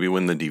maybe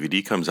when the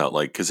DVD comes out,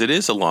 like, because it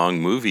is a long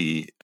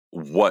movie,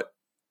 what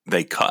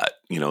they cut.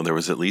 There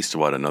was at least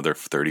another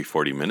 30,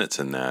 40 minutes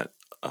in that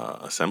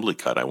assembly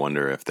cut. I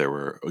wonder if there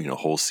were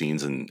whole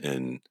scenes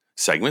and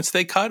segments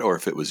they cut, or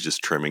if it was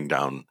just trimming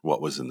down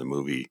what was in the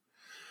movie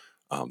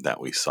that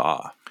we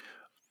saw.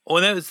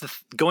 Well, that was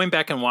going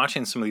back and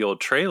watching some of the old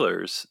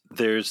trailers.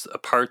 There's a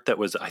part that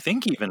was, I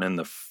think, even in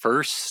the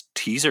first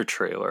teaser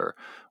trailer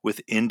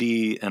with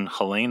Indy and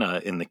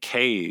Helena in the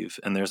cave,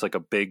 and there's like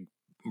a big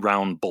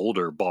round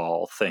boulder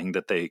ball thing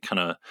that they kind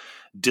of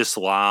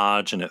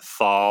dislodge and it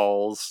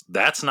falls.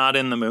 That's not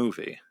in the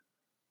movie.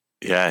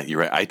 Yeah, you're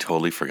right. I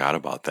totally forgot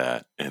about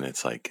that, and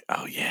it's like,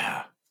 oh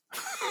yeah.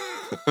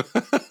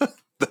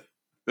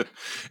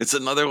 It's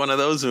another one of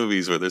those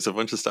movies where there's a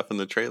bunch of stuff in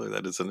the trailer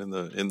that isn't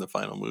in the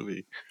final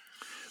movie.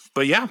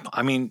 But yeah,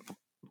 I mean,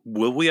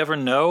 will we ever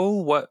know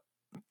what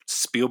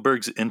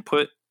Spielberg's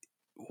input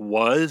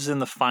was in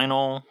the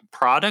final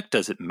product?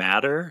 Does it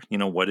matter?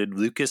 What did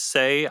Lucas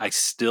say?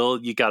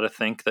 You got to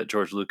think that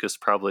George Lucas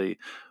probably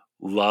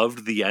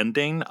loved the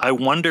ending. I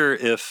wonder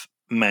if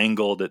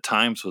Mangold at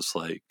times was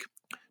like,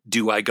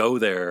 do I go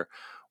there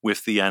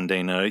with the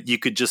ending. You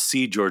could just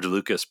see George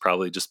Lucas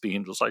probably just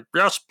being just like,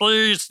 yes,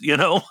 please,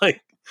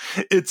 like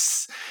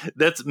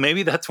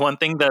that's one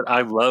thing that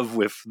I love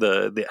with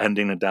the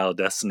ending of Dial of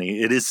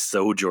Destiny. It is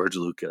so George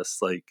Lucas.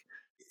 Like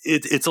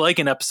it's like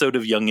an episode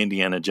of Young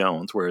Indiana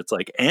Jones where it's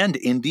like, and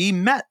Indy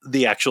met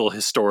the actual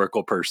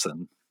historical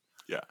person.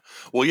 Yeah.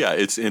 Well, yeah,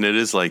 it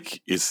is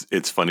like,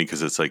 it's funny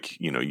because it's like,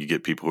 you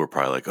get people who are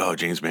probably like, oh,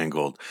 James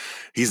Mangold,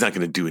 he's not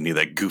going to do any of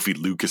that goofy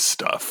Lucas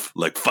stuff.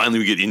 Like, finally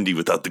we get Indy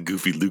without the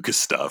goofy Lucas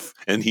stuff.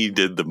 And he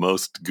did the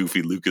most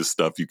goofy Lucas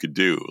stuff you could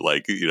do.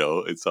 Like,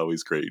 it's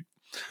always great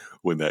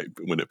when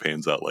it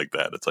pans out like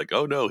that. It's like,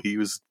 oh no, he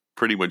was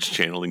pretty much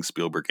channeling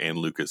Spielberg and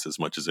Lucas as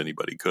much as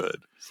anybody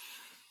could.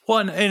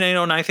 Well,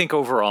 and I think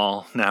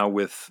overall now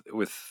with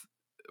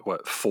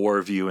what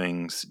 4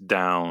 viewings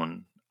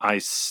down, I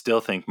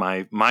still think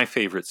my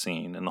favorite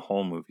scene in the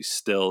whole movie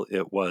still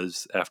it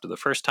was after the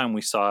first time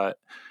we saw it,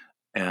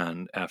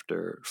 and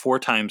after 4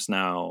 times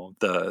now,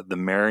 the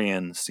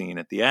Marion scene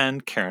at the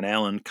end, Karen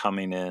Allen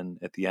coming in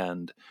at the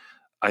end,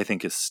 I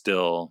think is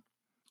still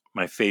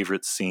my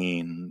favorite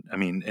scene. I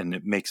mean, and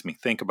it makes me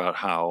think about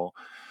how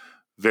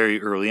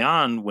very early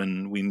on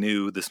when we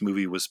knew this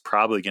movie was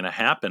probably going to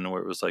happen,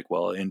 where it was like,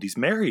 well, Indy's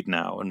married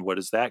now, and what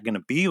is that going to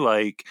be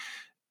like?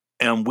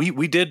 And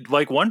we did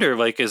like wonder,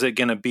 like, is it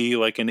going to be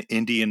like an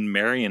Indy and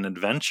Marion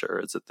adventure?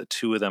 Is it the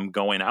two of them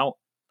going out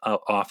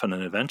off on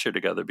an adventure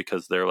together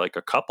because they're like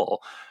a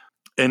couple?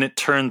 And it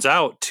turns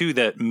out too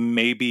that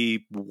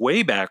maybe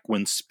way back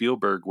when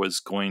Spielberg was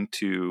going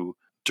to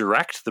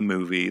direct the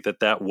movie,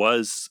 that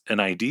was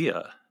an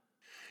idea.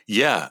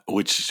 Yeah,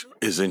 which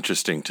is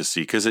interesting to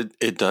see because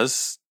it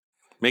does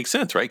make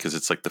sense, right? Because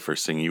it's like the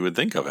first thing you would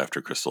think of after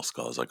Crystal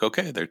Skull is like,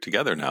 okay, they're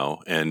together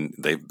now, and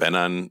they've been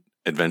on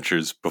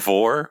adventures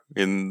before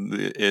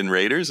in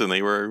Raiders, and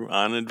they were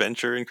on an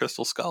adventure in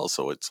Crystal Skull.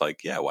 So it's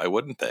like, yeah, why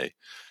wouldn't they?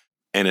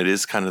 And it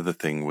is kind of the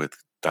thing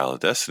with Dial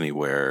of Destiny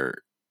where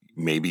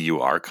maybe you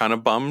are kind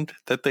of bummed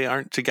that they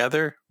aren't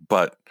together,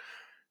 but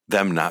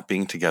them not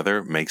being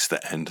together makes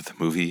the end of the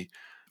movie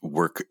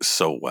work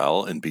so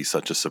well and be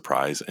such a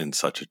surprise and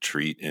such a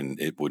treat, and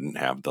it wouldn't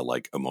have the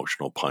like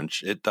emotional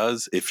punch it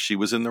does if she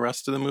was in the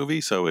rest of the movie.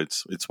 So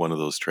it's one of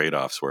those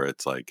trade-offs where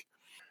it's like,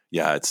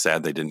 yeah, it's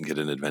sad they didn't get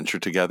an adventure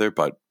together,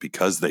 but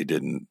because they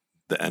didn't,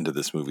 the end of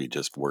this movie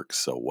just works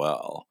so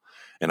well.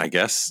 And I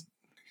guess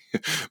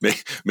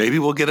maybe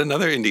we'll get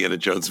another Indiana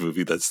Jones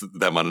movie that's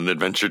them on an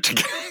adventure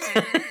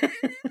together.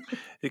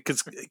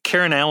 Because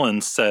Karen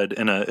Allen said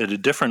in a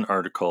different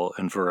article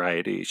in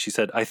Variety, she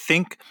said, I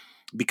think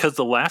because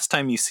the last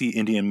time you see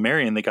Indy and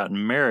Marion, they got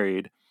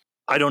married,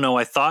 I don't know,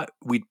 I thought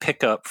we'd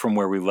pick up from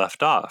where we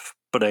left off.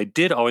 But I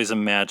did always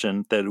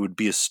imagine that it would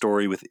be a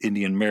story with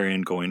Indy and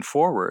Marion going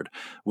forward.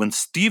 When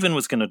Steven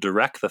was going to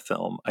direct the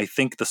film, I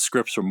think the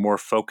scripts were more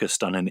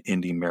focused on an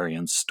Indy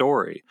Marion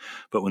story.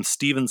 But when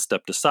Steven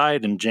stepped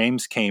aside and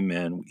James came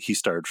in, he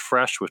started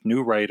fresh with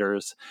new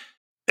writers,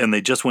 and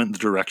they just went in the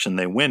direction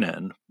they went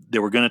in. They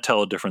were going to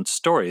tell a different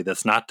story.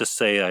 That's not to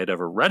say I'd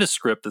ever read a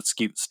script that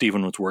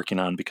Steven was working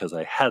on, because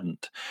I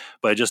hadn't.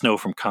 But I just know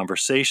from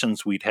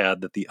conversations we'd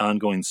had that the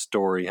ongoing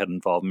story had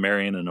involved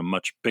Marion in a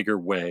much bigger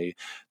way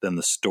than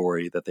the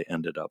story that they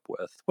ended up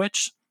with,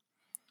 which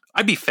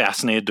I'd be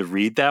fascinated to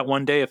read that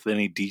one day if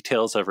any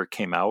details ever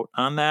came out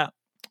on that.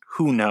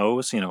 Who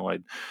knows?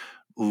 I'd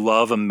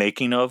love a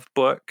making of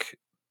book.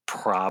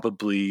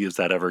 Probably, is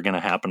that ever going to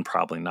happen?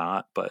 Probably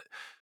not. But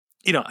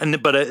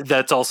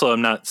that's also,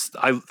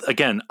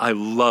 I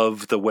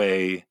love the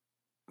way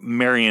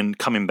Marion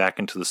coming back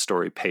into the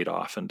story paid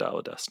off in Dial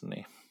of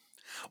Destiny.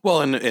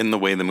 Well, and the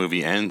way the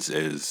movie ends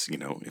is,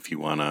 if you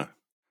want to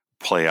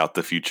play out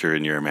the future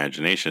in your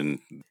imagination,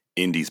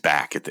 Indy's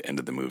back at the end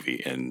of the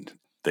movie, and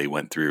they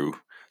went through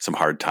some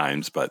hard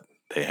times, but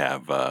they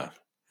have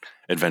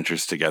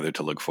adventures together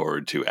to look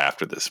forward to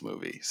after this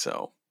movie.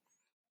 So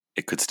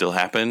it could still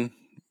happen.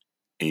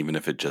 Even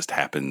if it just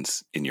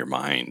happens in your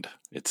mind,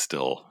 it's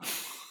still,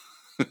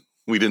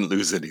 we didn't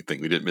lose anything.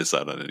 We didn't miss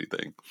out on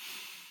anything.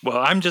 Well,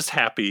 I'm just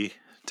happy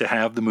to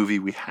have the movie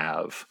we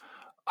have.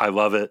 I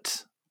love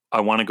it.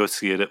 I want to go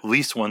see it at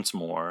least once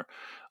more.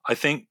 I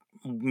think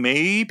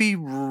maybe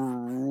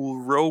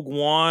Rogue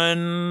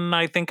One,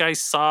 I think I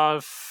saw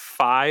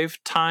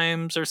 5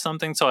 times or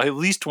something. So I at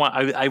least want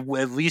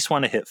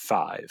to hit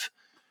 5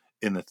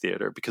 in the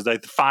theater, because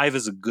 5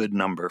 is a good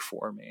number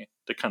for me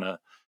to kind of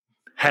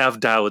have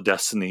Dial of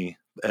Destiny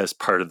as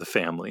part of the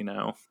family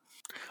now.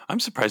 I'm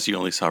surprised you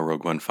only saw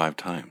Rogue One 5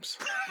 times.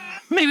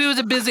 Maybe it was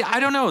a busy, I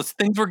don't know,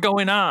 things were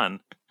going on.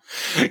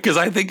 Because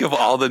I think of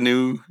all the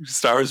new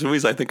Star Wars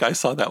movies, I think I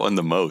saw that one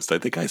the most. I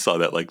think I saw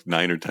that like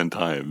 9 or 10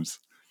 times.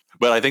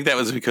 But I think that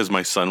was because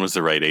my son was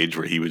the right age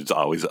where he was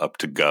always up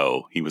to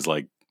go. He was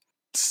like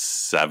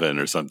 7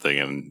 or something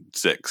and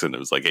 6. And it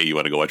was like, hey, you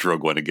want to go watch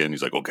Rogue One again?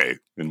 He's like, okay.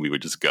 And we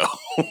would just go.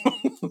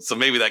 So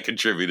maybe that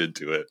contributed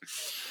to it.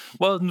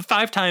 Well,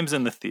 5 times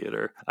in the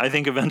theater. I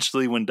think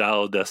eventually when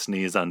Dial of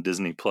Destiny is on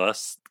Disney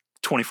Plus,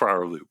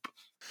 24-hour loop.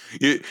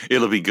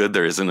 It'll be good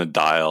there isn't the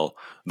dial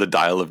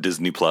of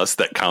Disney Plus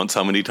that counts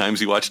how many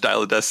times you watch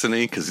Dial of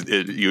Destiny, because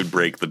you would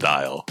break the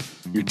dial.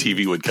 Your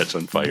TV would catch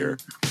on fire.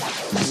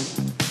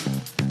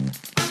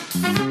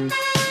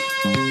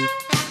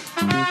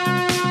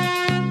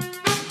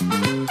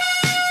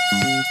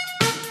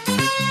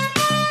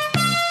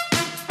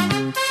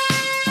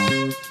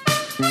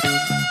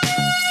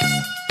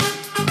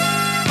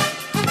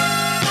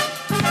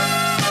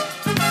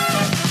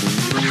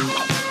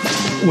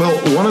 Well,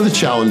 one of the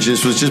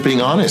challenges was just being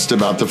honest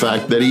about the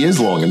fact that he is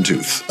long in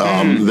tooth.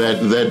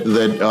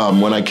 That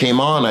when I came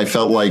on, I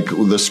felt like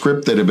the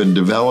script that had been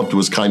developed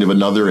was kind of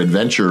another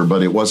adventure,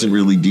 but it wasn't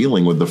really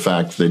dealing with the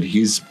fact that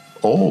he's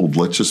old.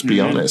 Let's just be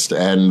honest.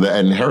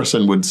 And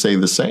Harrison would say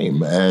the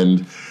same.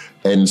 And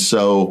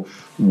so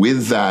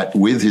with that,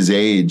 with his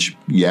age,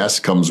 yes,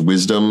 comes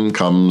wisdom,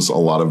 comes a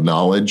lot of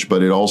knowledge,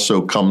 but it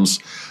also comes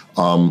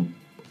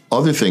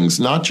other things,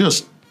 not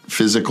just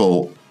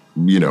physical,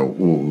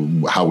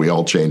 how we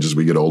all change as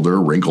we get older,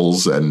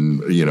 wrinkles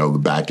and, the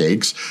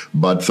backaches,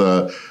 but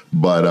also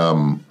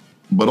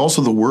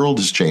the world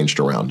has changed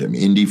around him.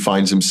 Indy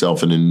finds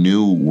himself in a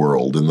new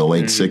world in the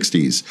late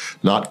 60s,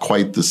 not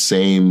quite the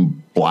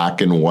same black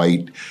and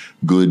white,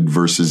 good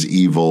versus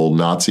evil,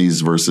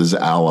 Nazis versus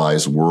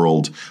allies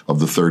world of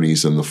the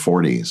 30s and the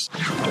 40s.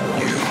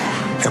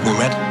 Have we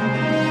met?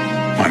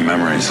 My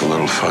memory's a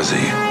little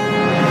fuzzy.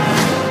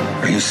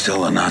 Are you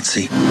still a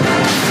Nazi?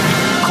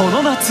 こ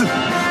の夏運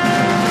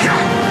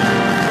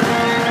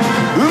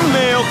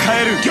命を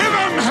変える Give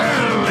him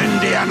hell,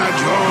 Indiana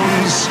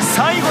Jones!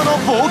 最後の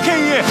冒険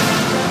へ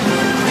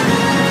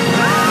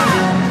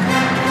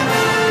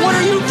What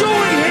are you doing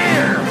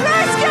here?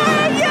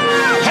 Rescuing you!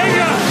 Hang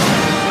on!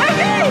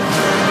 Happy!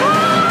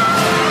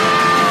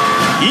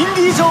 イン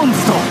ディ・ジョーンズ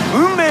と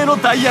運命の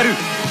ダイヤル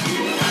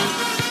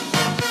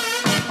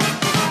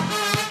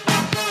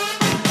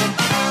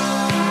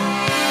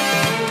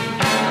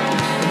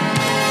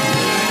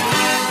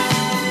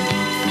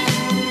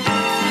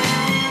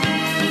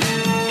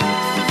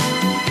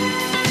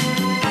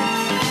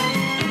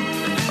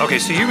Okay,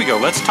 so here we go.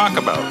 Let's talk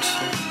about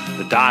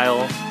the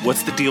dial.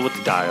 What's the deal with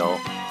the dial?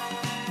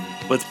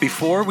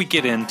 Before we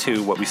get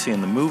into what we see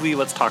in the movie,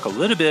 let's talk a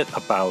little bit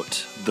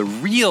about the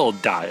real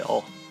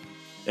dial.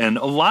 And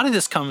a lot of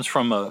this comes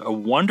from a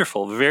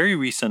wonderful, very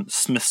recent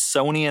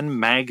Smithsonian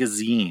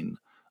Magazine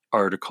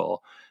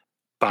article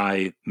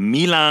by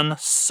Milan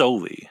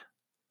Soli.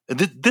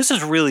 This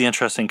is really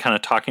interesting, kind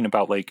of talking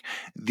about like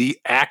the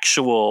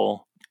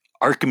actual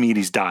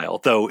Archimedes dial,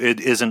 though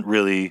it isn't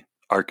really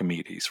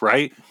Archimedes,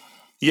 right?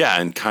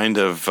 Yeah, and kind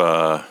of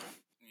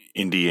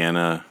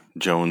Indiana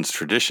Jones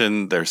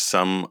tradition, there's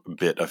some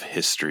bit of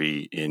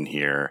history in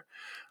here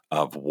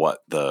of what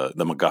the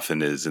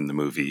MacGuffin is in the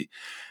movie.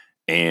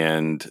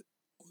 And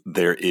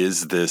there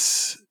is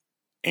this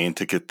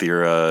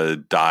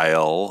Antikythera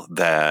dial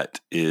that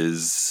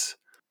is,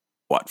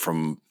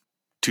 from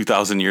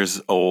 2,000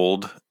 years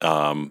old,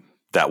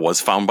 that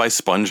was found by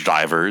sponge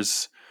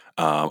divers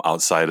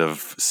outside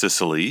of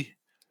Sicily.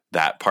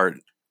 That part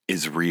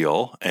is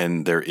real,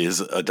 and there is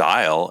a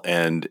dial,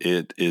 and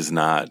it is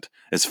not,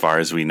 as far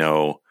as we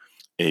know,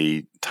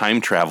 a time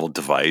travel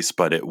device,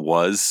 but it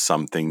was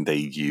something they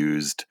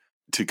used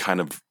to kind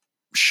of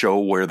show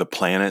where the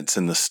planets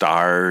and the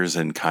stars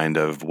and kind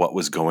of what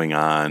was going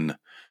on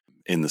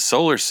in the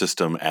solar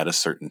system at a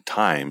certain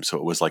time. So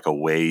it was like a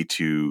way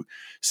to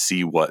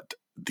see what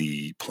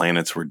the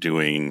planets were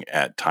doing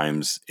at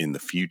times in the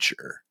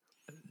future.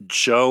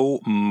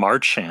 Joe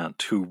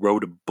Marchant, who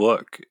wrote a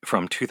book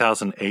from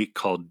 2008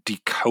 called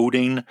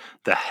Decoding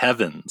the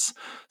Heavens,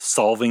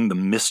 Solving the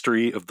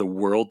Mystery of the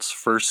World's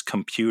First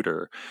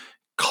Computer,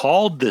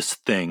 called this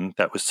thing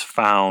that was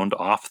found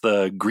off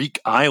the Greek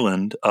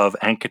island of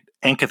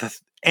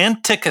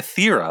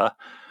Antikythera,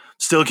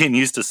 still getting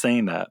used to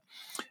saying that,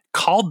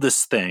 called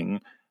this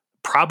thing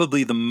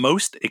probably the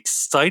most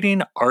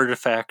exciting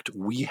artifact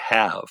we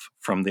have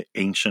from the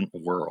ancient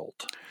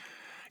world.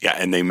 Yeah,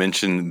 and they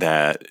mentioned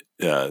that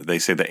they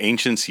say the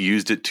ancients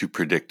used it to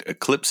predict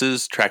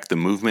eclipses, track the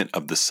movement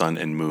of the sun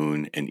and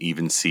moon, and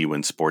even see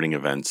when sporting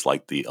events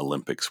like the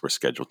Olympics were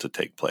scheduled to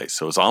take place.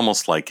 So it's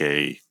almost like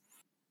a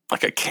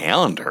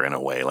calendar in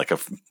a way,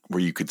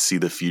 where you could see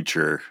the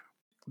future.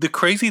 The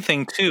crazy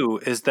thing too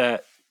is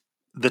that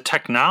the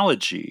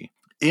technology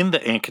in the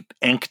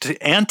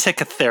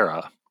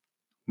Antikythera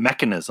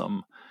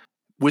mechanism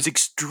was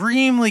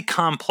extremely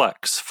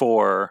complex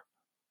for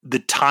the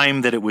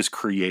time that it was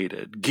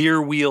created. Gear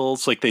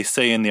wheels, like they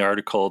say in the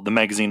article, the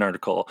magazine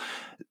article,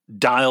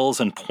 dials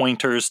and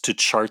pointers to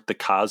chart the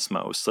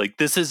cosmos. Like,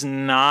 this is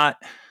not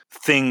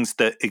things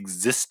that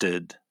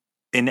existed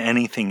in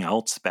anything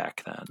else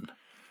back then.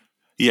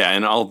 Yeah,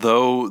 and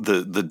although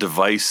the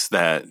device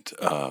that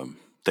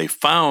they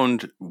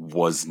found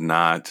was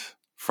not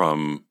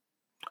from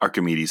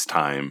Archimedes'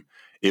 time,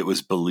 it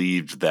was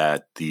believed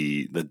that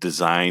the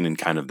design and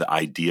kind of the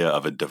idea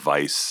of a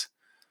device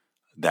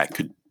that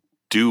could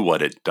do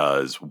what it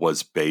does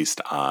was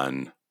based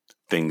on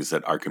things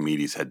that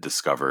Archimedes had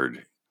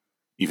discovered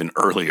even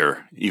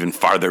earlier, even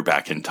farther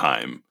back in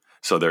time.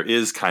 So there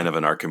is kind of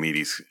an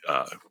Archimedes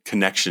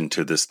connection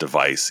to this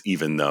device,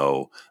 even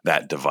though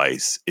that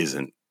device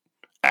isn't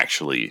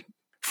actually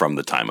from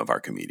the time of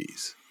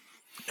Archimedes.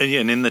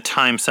 And in the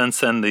time since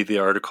then, the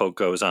article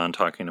goes on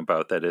talking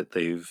about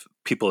that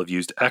people have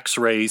used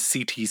X-rays,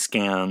 CT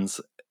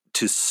scans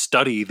to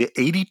study the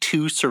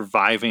 82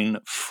 surviving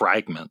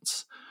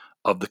fragments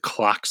of the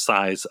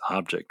clock-size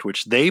object,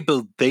 which they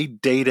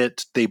date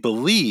it, they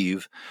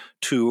believe,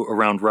 to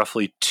around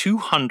roughly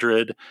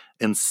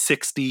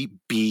 260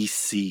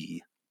 BC,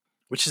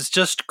 which is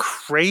just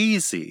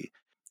crazy.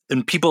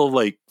 And people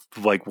like,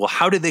 well,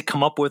 how did they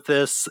come up with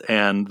this?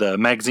 And the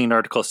magazine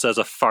article says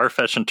a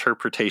far-fetched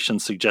interpretation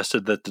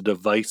suggested that the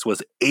device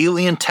was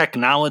alien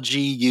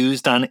technology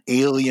used on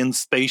alien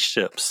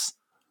spaceships.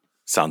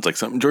 Sounds like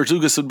something George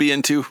Lucas would be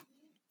into.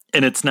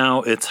 And it's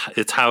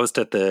housed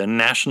at the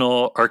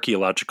National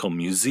Archaeological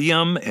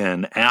Museum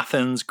in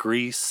Athens,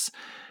 Greece.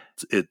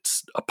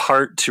 It's a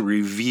part to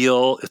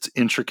reveal its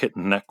intricate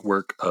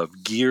network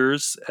of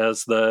gears,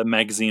 as the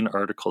magazine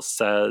article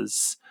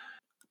says.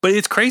 But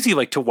it's crazy,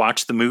 like, to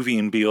watch the movie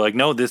and be like,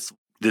 no, this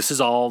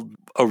is all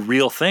a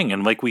real thing.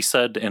 And like we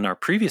said in our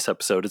previous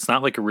episode, it's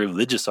not like a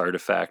religious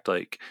artifact.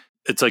 Like,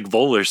 it's like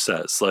Voller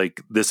says,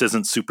 like, this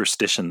isn't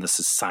superstition, this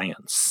is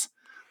science.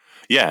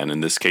 Yeah, and in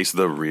this case,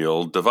 the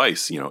real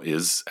device,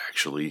 is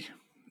actually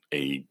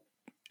a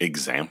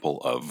example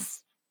of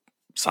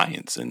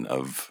science and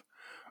of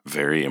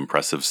very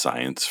impressive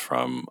science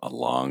from a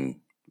long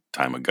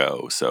time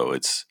ago. So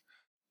it's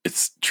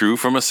true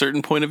from a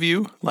certain point of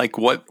view, like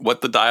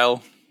what the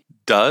dial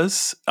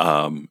does,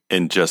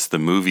 and just the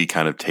movie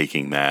kind of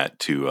taking that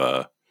to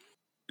a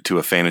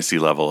fantasy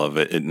level of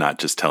it not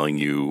just telling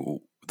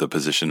you the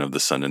position of the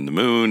sun and the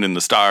moon and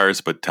the stars,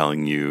 but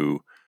telling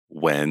you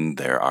when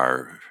there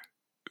are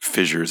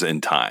fissures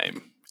in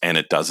time. And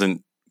it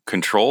doesn't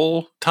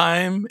control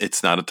time.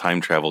 It's not a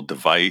time travel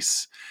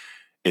device.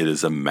 It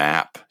is a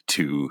map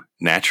to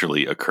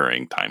naturally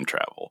occurring time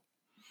travel.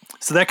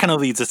 So that kind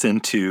of leads us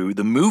into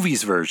the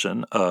movie's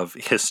version of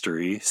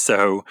history.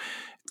 So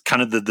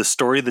kind of the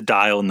story of the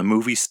dial in the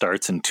movie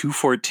starts in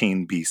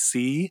 214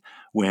 BC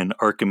when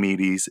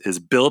Archimedes is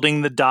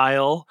building the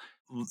dial,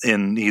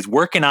 and he's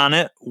working on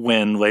it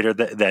when later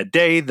that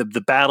day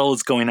the battle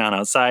is going on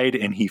outside,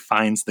 and he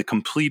finds the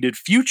completed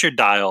future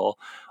dial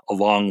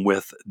along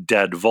with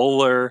dead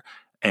Voller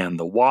and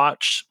the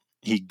watch.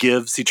 He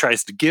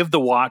tries to give the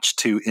watch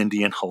to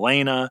Indy and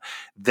Helena.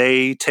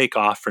 They take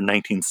off for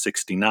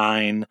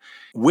 1969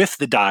 with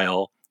the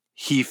dial.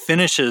 He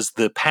finishes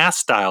the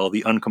past dial,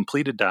 the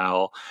uncompleted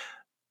dial,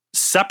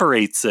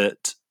 separates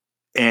it,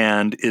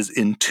 and is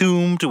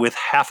entombed with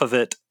half of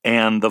it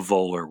and the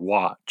Voller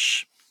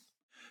watch.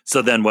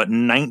 So then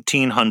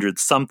 1900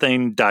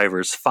 something,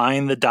 divers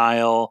find the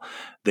dial.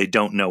 They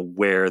don't know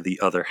where the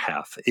other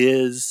half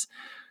is.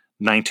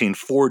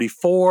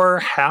 1944,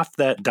 half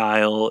that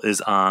dial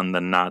is on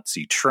the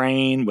Nazi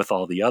train with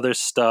all the other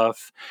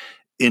stuff.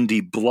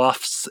 Indy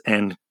bluffs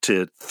and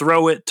to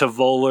throw it to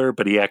Voller,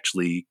 but he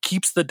actually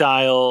keeps the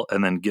dial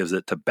and then gives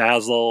it to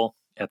Basil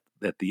at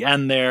the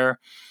end there.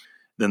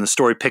 Then the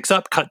story picks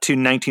up, cut to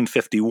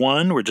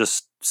 1951. We're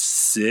just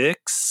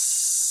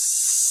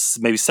 6,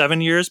 maybe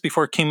 7 years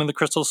before King of the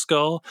Crystal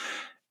Skull.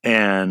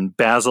 And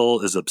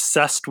Basil is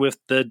obsessed with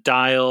the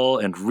dial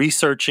and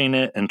researching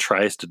it and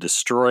tries to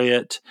destroy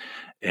it.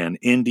 And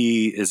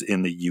Indy is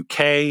in the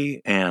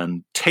UK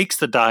and takes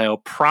the dial,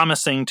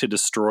 promising to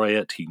destroy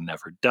it. He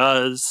never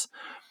does.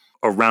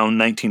 Around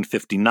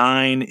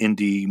 1959,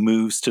 Indy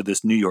moves to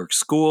this New York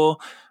school.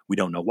 We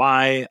don't know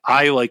why.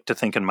 I like to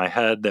think in my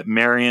head that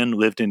Marion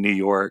lived in New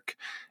York,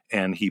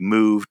 and he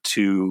moved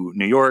to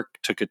New York,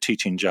 took a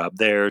teaching job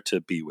there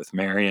to be with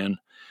Marion.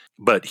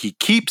 But he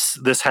keeps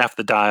this half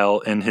the dial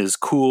in his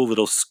cool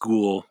little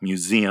school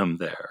museum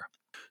there.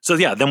 So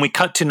yeah, then we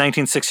cut to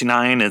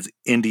 1969 as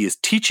Indy is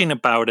teaching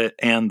about it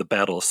and the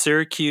Battle of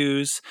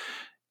Syracuse.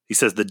 He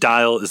says the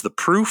dial is the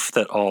proof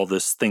that all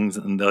these things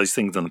in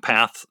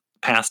the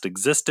past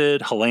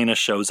existed. Helena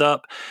shows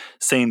up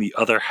saying the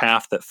other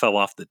half that fell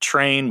off the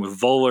train with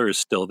Voller is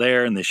still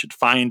there and they should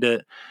find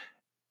it.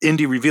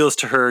 Indy reveals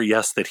to her,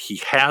 yes, that he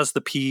has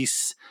the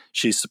piece.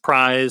 She's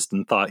surprised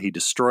and thought he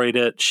destroyed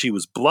it. She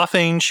was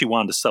bluffing. She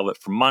wanted to sell it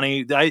for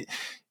money.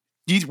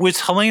 Was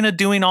Helena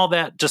doing all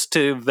that just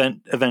to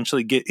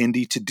eventually get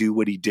Indy to do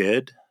what he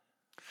did?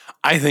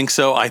 I think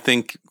so. I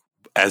think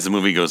as the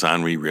movie goes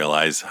on, we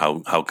realize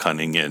how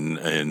cunning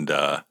and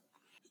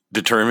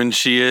determined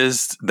she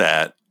is,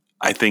 that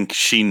I think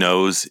she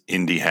knows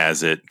Indy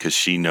has it because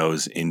she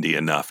knows Indy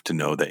enough to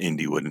know that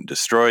Indy wouldn't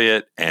destroy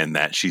it, and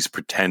that she's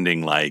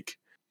pretending like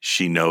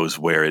she knows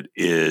where it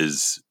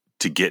is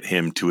to get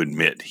him to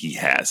admit he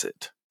has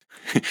it.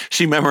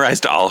 She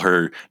memorized all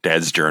her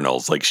dad's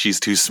journals. Like, she's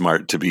too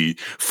smart to be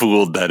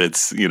fooled that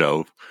it's,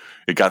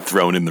 it got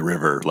thrown in the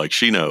river. Like,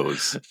 she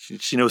knows.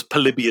 She knows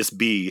Polybius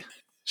B.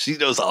 She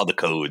knows all the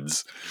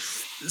codes.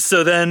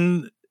 So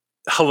then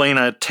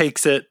Helena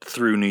takes it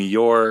through New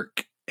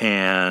York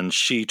and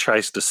she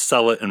tries to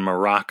sell it in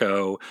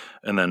Morocco,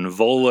 and then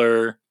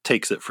Voller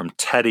takes it from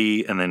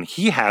Teddy, and then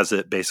he has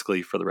it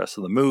basically for the rest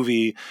of the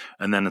movie,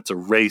 and then it's a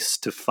race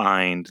to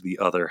find the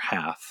other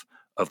half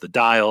of the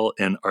dial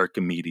in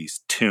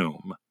Archimedes'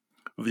 tomb.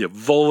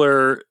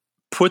 Voller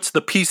puts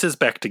the pieces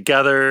back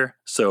together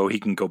so he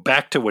can go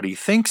back to what he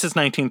thinks is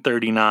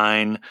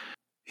 1939.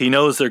 He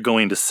knows they're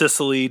going to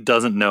Sicily,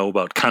 doesn't know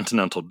about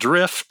continental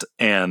drift,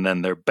 and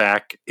then they're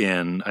back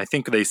in, I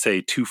think they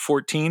say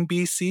 214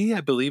 BC,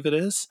 I believe it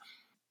is.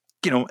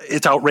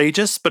 It's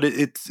outrageous, but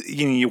it's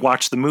you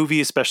watch the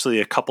movie,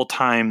 especially a couple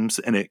times,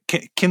 and it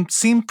can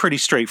seem pretty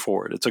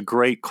straightforward. It's a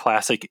great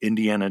classic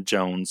Indiana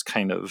Jones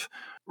kind of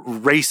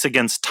race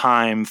against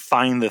time,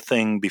 find the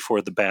thing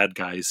before the bad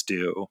guys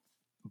do.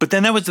 But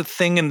then that was the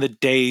thing in the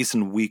days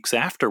and weeks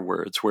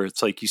afterwards where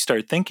it's like you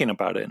start thinking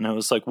about it, and I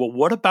was like, well,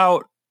 what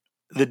about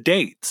the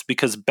dates?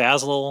 Because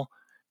Basil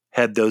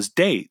had those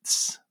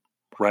dates,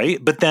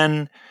 right? But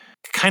then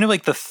kind of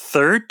like the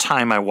third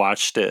time I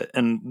watched it,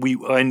 and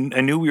I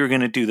knew we were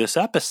going to do this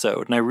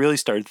episode, and I really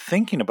started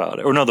thinking about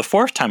it. Or no, the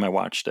fourth time I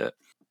watched it.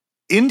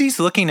 Indy's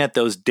looking at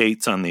those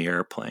dates on the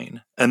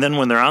airplane. And then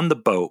when they're on the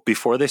boat,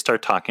 before they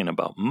start talking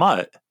about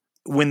Mutt,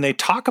 when they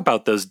talk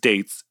about those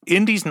dates,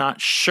 Indy's not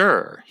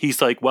sure.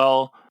 He's like,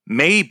 well,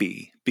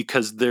 maybe,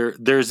 because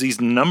there's these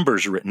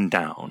numbers written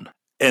down,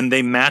 and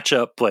they match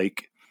up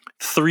like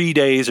 3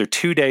 days or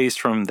 2 days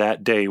from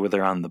that day where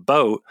they're on the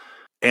boat.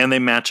 And they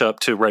match up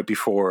to right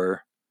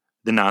before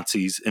the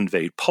Nazis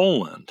invade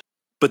Poland.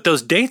 But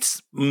those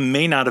dates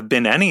may not have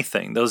been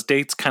anything. Those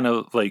dates kind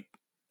of like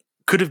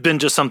could have been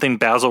just something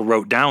Basil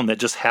wrote down that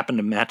just happened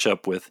to match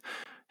up with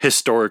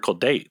historical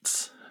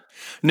dates.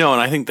 No,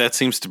 and I think that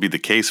seems to be the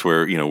case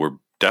where, we're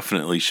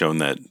definitely shown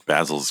that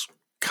Basil's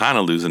kind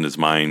of losing his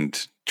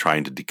mind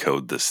trying to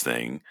decode this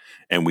thing.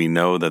 And we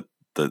know that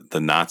the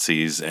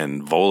Nazis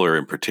and Voller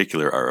in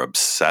particular are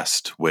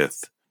obsessed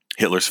with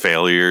Hitler's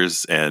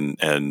failures and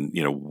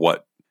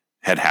what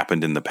had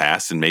happened in the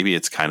past. And maybe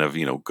it's kind of,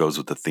 goes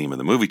with the theme of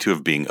the movie too,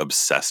 of being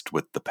obsessed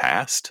with the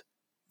past,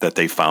 that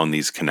they found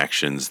these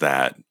connections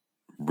that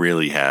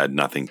really had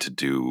nothing to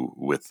do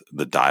with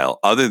the dial,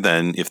 other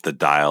than if the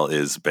dial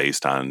is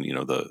based on,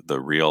 the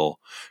real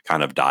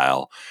kind of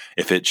dial.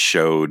 If it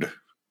showed,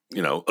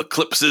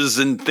 eclipses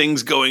and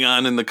things going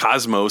on in the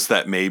cosmos,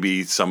 that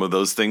maybe some of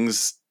those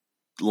things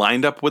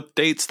lined up with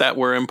dates that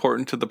were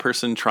important to the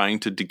person trying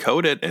to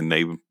decode it. And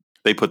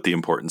they put the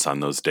importance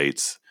on those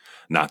dates,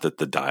 not that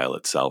the dial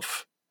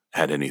itself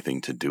had anything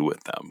to do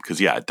with them.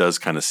 Because, it does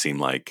kind of seem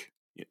like,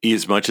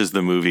 as much as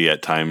the movie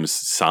at times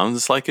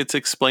sounds like it's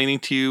explaining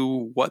to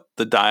you what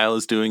the dial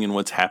is doing and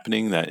what's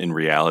happening, that in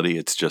reality,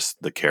 it's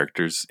just the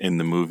characters in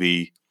the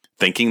movie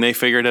thinking they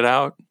figured it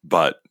out.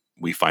 But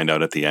we find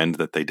out at the end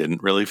that they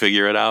didn't really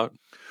figure it out.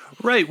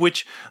 Right,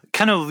 which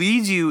kind of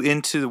leads you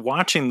into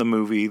watching the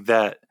movie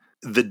that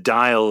the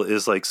dial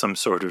is like some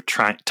sort of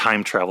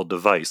time travel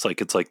device,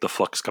 like it's like the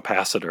flux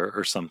capacitor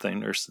or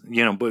something, or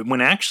but when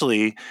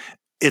actually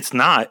it's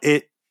not.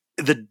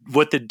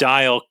 What the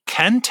dial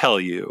can tell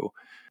you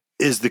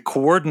is the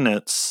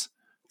coordinates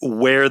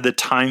where the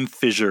time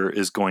fissure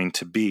is going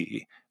to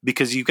be,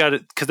 because you got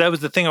it. Because that was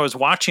the thing. I was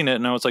watching it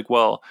and I was like,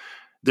 well,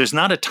 there's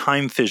not a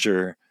time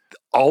fissure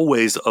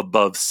always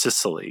above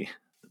Sicily,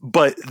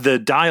 but the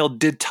dial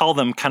did tell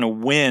them kind of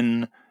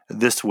when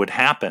this would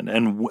happen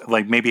and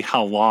like maybe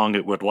how long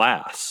it would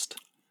last.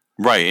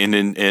 Right.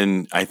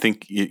 And I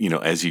think,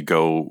 as you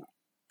go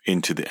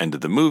into the end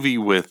of the movie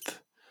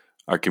with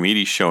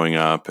Archimedes showing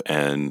up,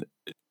 and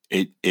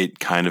it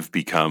kind of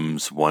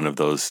becomes one of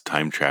those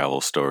time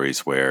travel stories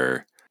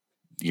where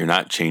you're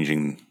not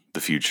changing the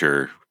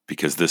future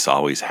because this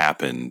always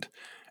happened.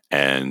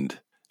 And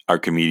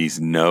Archimedes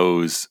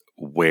knows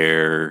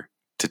where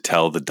to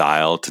tell the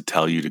dial to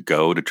tell you to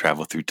go to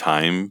travel through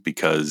time,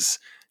 because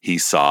he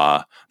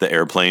saw the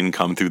airplane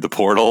come through the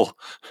portal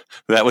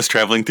that was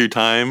traveling through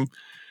time.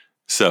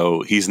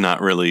 So he's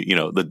not really,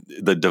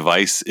 the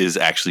device is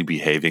actually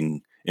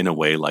behaving in a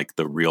way like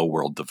the real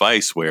world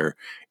device, where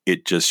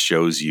it just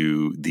shows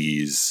you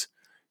these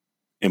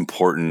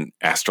important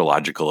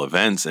astrological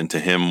events. And to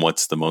him,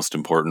 what's the most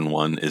important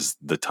one is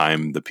the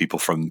time the people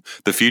from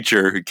the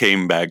future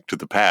came back to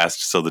the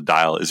past. So the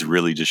dial is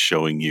really just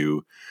showing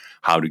you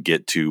how to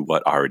get to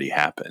what already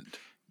happened.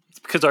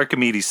 Because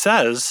Archimedes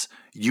says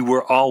you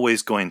were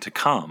always going to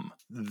come.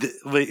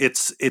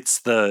 It's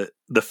the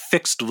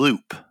fixed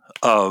loop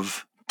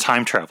of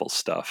time travel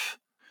stuff.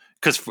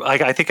 Because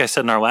I think I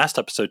said in our last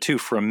episode too,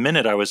 for a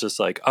minute I was just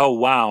like, oh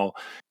wow,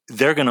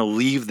 they're going to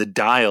leave the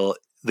dial,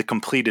 the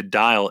completed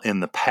dial,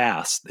 in the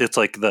past. It's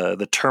like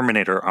the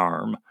Terminator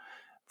arm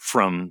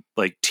from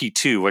like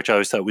T2, which I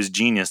always thought was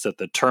genius, that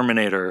the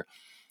Terminator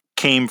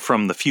came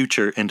from the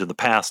future into the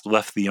past,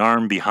 left the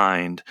arm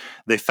behind.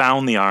 They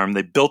found the arm.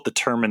 They built the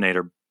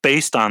Terminator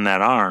based on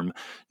that arm.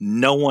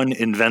 No one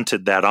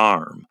invented that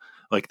arm.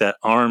 Like that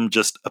arm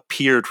just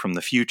appeared from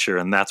the future,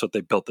 and that's what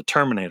they built the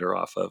Terminator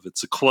off of.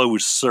 It's a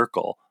closed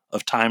circle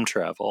of time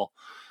travel.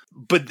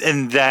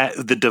 and that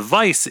the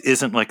device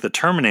isn't like the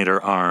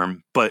Terminator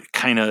arm, but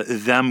kind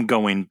of them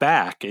going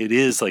back. It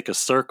is like a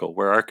circle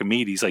where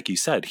Archimedes, like you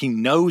said, he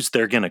knows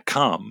they're going to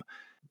come.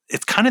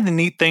 It's kind of the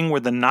neat thing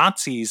where the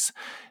Nazis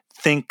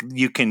think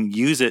you can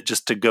use it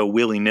just to go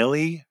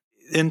willy-nilly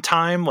in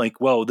time. Like,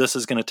 whoa, this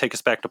is going to take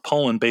us back to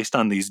Poland based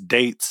on these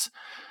dates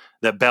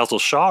that Basil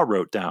Shaw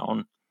wrote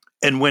down.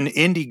 And when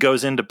Indy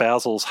goes into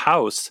Basil's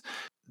house,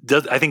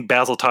 I think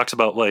Basil talks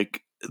about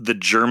like the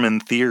German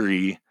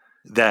theory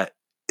that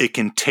it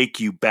can take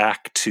you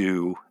back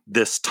to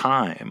this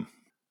time.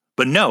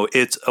 But no,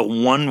 it's a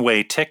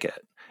one-way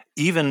ticket.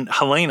 Even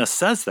Helena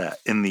says that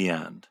in the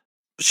end.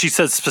 She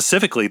says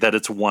specifically that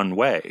it's one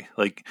way.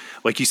 Like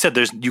you said,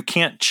 you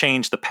can't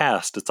change the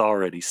past. It's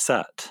already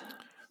set.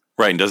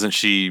 Right. And doesn't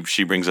she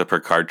brings up her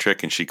card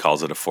trick and she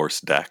calls it a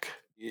forced deck.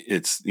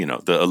 It's,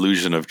 the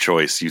illusion of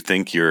choice. You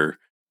think you're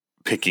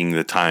picking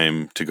the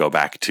time to go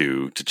back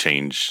to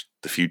change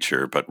the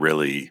future, but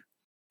really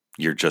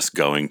you're just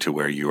going to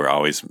where you were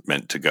always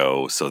meant to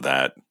go so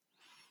that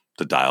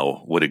the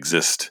dial would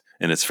exist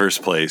in its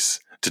first place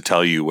to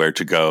tell you where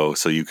to go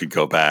so you could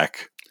go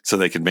back, so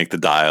they could make the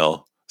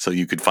dial so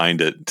you could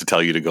find it to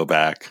tell you to go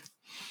back.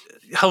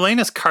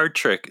 Helena's card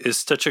trick is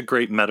such a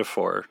great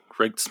metaphor,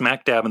 right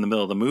smack dab in the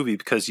middle of the movie,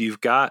 because you've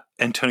got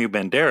Antonio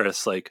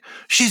Banderas like,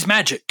 she's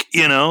magic,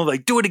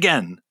 like do it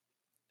again.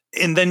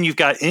 And then you've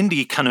got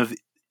Indy kind of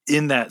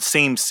in that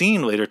same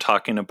scene later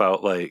talking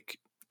about like,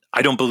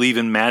 I don't believe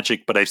in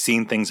magic, but I've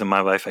seen things in my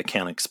life I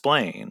can't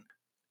explain.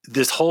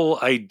 This whole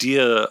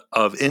idea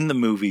of, in the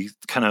movie,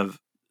 kind of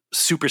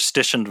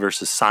superstition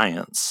versus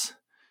science,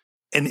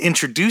 and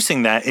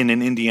introducing that in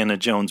an Indiana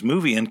Jones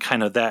movie and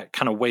kind of that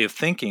kind of way of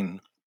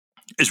thinking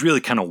is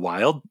really kind of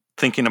wild,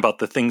 thinking about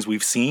the things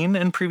we've seen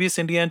in previous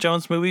Indiana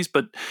Jones movies,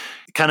 but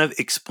kind of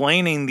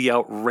explaining the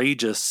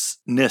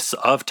outrageousness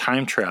of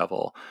time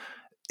travel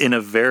in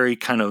a very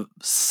kind of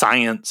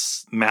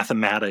science,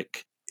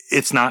 mathematic.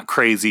 It's not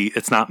crazy.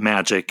 It's not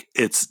magic.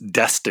 It's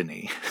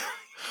destiny.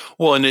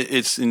 Well,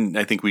 and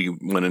I think we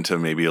went into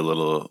maybe a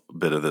little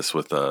bit of this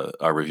with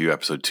our review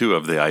episode 2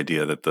 of the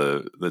idea that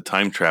the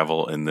time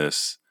travel in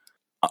this,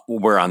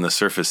 where on the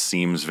surface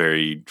seems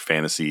very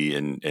fantasy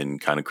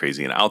and kind of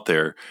crazy and out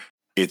there,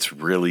 it's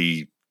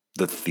really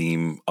the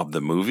theme of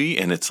the movie.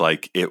 And it's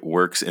like, it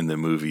works in the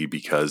movie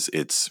because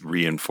it's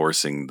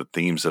reinforcing the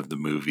themes of the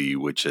movie,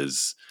 which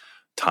is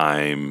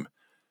time,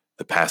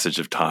 the passage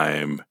of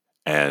time,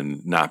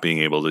 and not being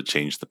able to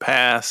change the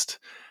past.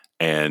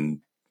 And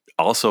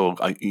also,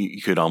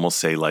 you could almost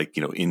say like,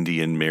 Indy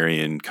and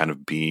Marion kind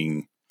of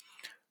being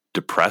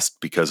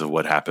depressed because of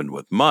what happened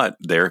with Mutt.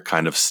 They're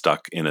kind of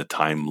stuck in a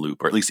time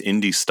loop, or at least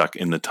Indy's stuck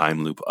in the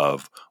time loop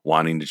of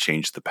wanting to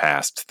change the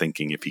past,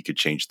 thinking if he could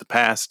change the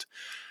past,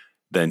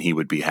 then he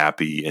would be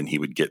happy and he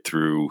would get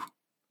through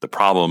the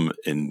problem.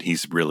 And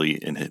he's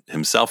really in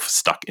himself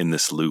stuck in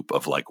this loop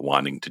of like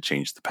wanting to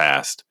change the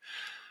past.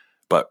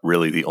 But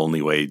really the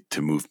only way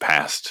to move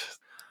past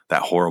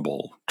that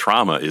horrible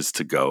trauma is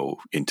to go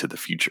into the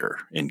future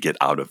and get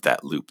out of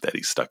that loop that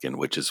he's stuck in,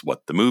 which is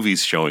what the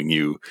movie's showing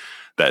you.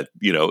 That,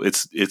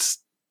 it's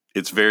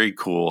very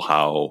cool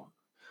how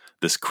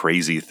this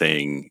crazy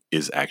thing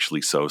is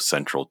actually so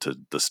central to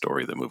the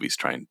story the movie's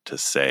trying to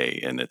say.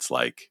 And it's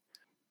like,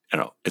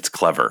 it's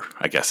clever,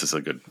 I guess is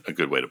a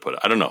good way to put it.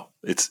 I don't know.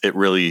 It's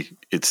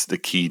the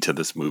key to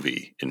this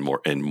movie in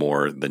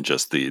more than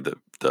just the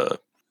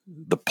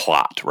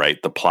plot,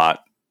 right? The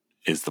plot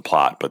is the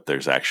plot, but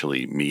there's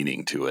actually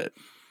meaning to it.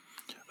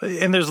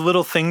 And there's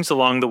little things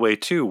along the way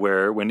too,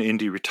 where when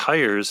Indy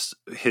retires,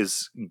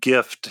 his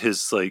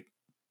like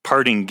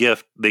parting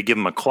gift, they give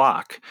him a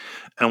clock.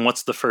 And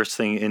what's the first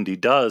thing Indy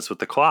does with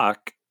the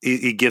clock?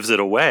 He gives it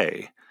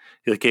away.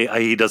 Like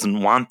he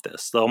doesn't want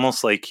this.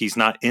 Almost like he's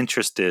not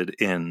interested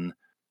in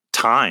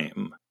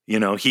time.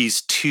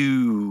 He's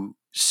too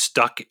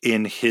stuck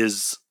in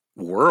his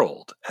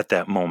world at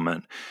that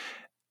moment.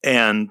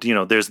 And,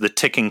 there's the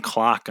ticking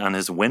clock on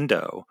his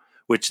window,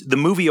 which the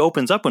movie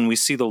opens up when we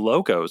see the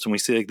logos, when we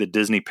see like the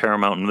Disney,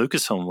 Paramount, and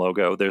Lucasfilm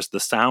logo, there's the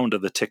sound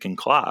of the ticking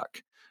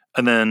clock.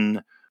 And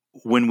then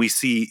when we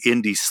see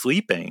Indy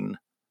sleeping,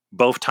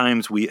 both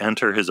times we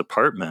enter his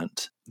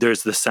apartment,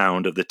 there's the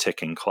sound of the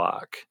ticking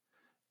clock.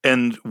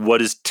 And what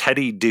does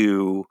Teddy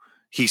do?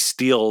 He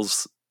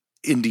steals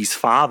Indy's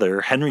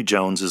father, Henry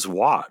Jones's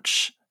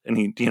watch.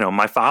 And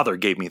my father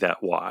gave me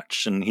that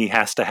watch, and he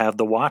has to have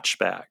the watch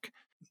back.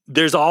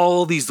 There's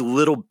all these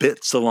little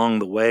bits along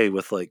the way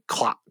with like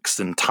clocks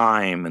and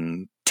time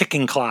and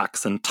ticking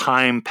clocks and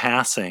time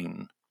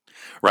passing.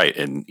 Right.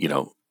 And,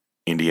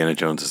 Indiana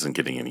Jones isn't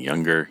getting any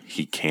younger.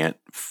 He can't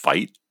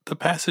fight the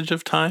passage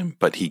of time,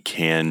 but he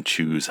can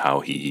choose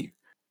how he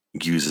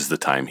uses the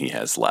time he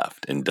has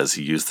left. And does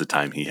he use the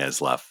time he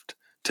has left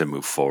to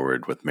move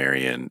forward with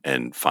Marion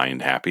and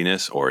find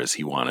happiness? Or does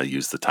he want to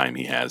use the time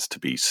he has to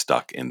be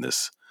stuck in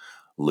this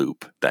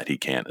loop that he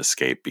can't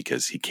escape,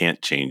 because he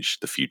can't change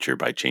the future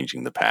by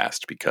changing the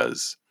past,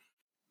 because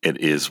it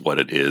is what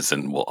it is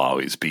and will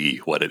always be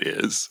what it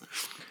is.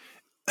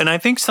 And I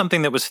think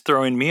something that was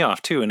throwing me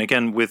off too, and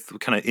again, with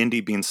kind of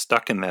Indy being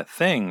stuck in that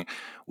thing,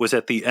 was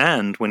at the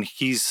end when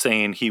he's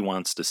saying he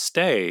wants to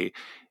stay,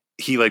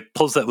 he like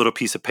pulls that little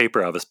piece of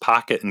paper out of his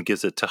pocket and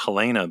gives it to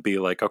Helena, be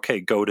like, okay,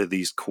 go to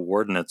these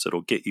coordinates.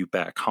 It'll get you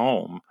back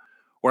home.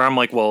 Where I'm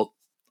like, well,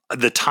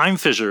 the time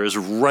fissure is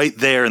right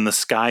there in the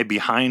sky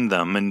behind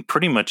them. And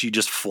pretty much you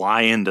just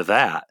fly into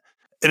that.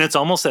 And it's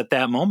almost at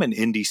that moment,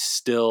 Indy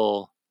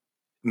still,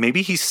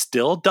 maybe he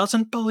still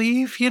doesn't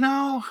believe,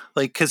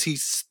 like, cause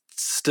he's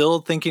still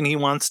thinking he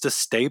wants to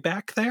stay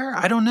back there.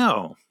 I don't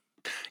know.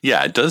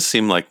 Yeah, it does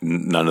seem like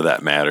none of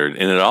that mattered.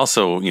 And it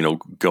also,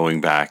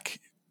 going back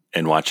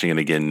and watching it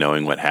again,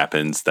 knowing what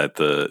happens, that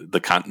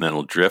the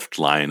continental drift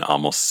line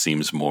almost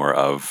seems more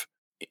of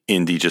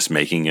Indy just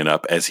making it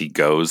up as he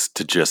goes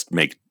to just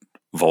make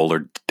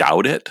Voller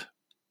doubt it.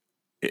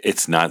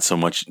 It's not so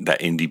much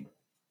that Indy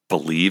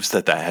believes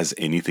that has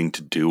anything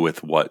to do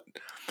with what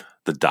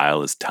the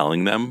dial is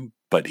telling them,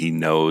 but he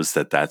knows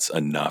that that's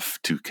enough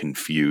to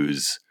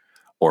confuse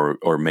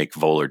or make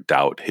Voller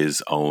doubt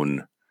his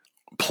own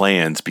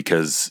plans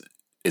because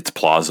it's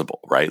plausible,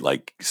 right?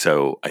 Like,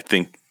 so I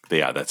think,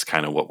 that's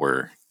kind of what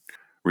we're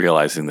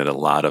realizing, that a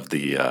lot of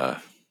the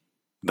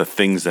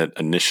things that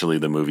initially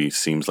the movie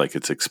seems like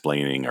it's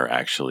explaining are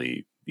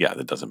actually,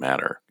 that doesn't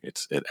matter.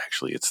 It's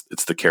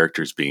the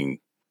characters being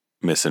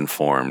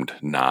misinformed,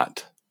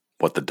 not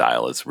what the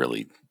dial is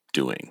really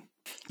doing.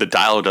 The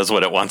dial does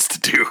what it wants to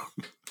do.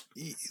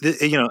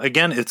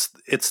 Again,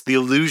 it's the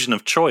illusion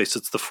of choice.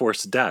 It's the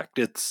force deck.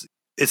 It's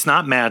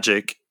not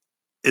magic.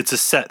 It's a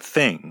set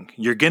thing.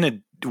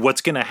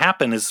 What's gonna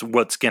happen is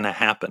what's gonna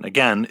happen.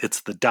 Again,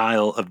 it's the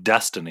dial of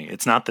destiny.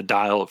 It's not the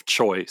dial of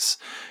choice.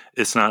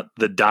 It's not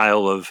the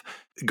dial of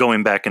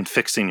going back and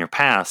fixing your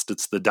past.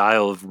 It's the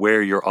dial of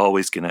where you're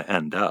always gonna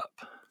end up.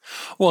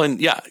 Well, and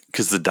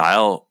because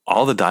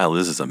all the dial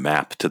is a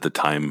map to the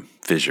time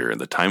fissure, and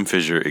the time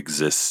fissure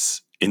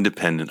exists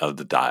independent of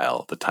the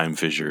dial. The time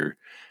fissure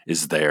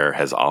is there,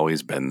 has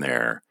always been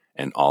there,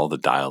 and all the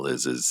dial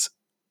is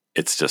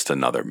it's just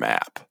another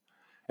map.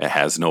 It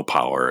has no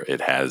power.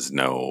 It has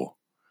no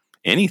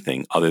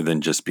anything other than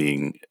just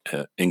being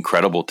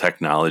incredible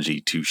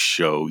technology to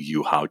show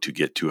you how to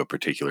get to a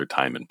particular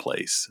time and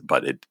place.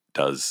 But it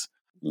does,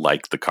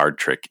 like the card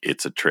trick,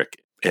 it's a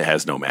trick. It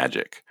has no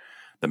magic.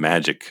 The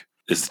magic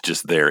is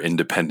just there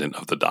independent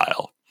of the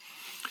dial.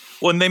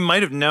 Well, and they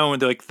might have known,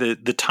 like,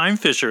 the time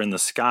fissure in the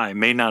sky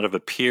may not have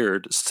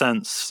appeared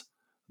since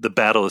the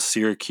Battle of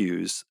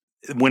Syracuse.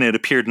 When it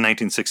appeared in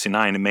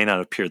 1969, it may not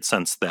have appeared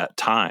since that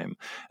time.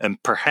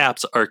 And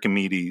perhaps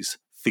Archimedes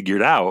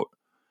figured out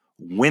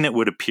when it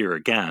would appear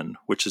again,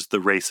 which is the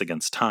race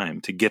against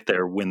time, to get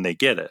there when they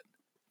get it.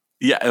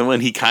 Yeah, and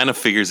when he kind of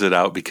figures it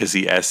out, because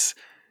he asks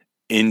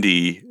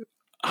Indy,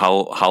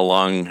 how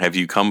long have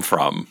you come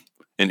from?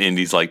 And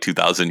Indy's like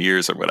 2,000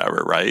 years or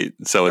whatever, right?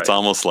 So it's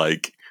almost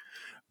like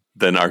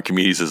then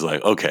Archimedes is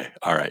like, okay,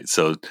 all right.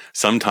 So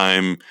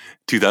sometime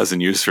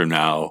 2,000 years from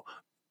now,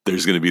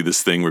 there's going to be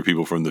this thing where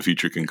people from the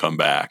future can come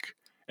back.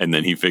 And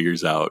then he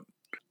figures out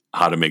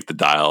how to make the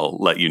dial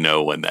let you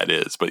know when that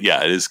is. But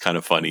yeah, it is kind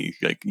of funny,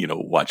 like,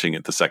 watching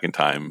it the second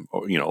time,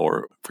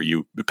 or for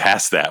you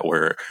past that,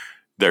 where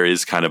there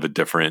is kind of a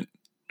different,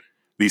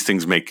 these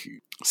things make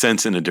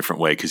sense in a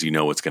different way because you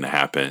know what's going to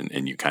happen,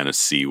 and you kind of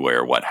see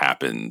where what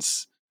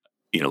happens,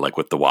 like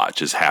with the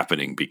watch, is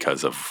happening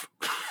because of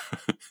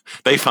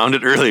they found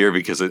it earlier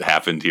because it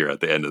happened here at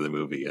the end of the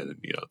movie. And,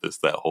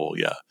 that whole,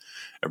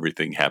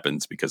 everything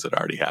happens because it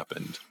already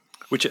happened.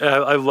 Which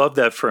I love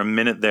that for a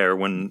minute there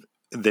when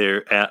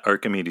they're at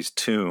Archimedes'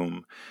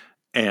 tomb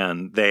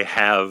and they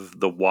have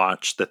the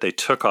watch that they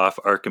took off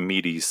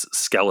Archimedes'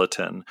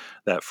 skeleton,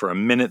 that for a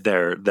minute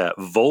there, that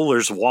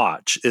Voller's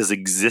watch is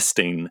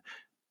existing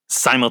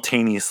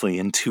simultaneously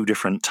in two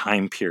different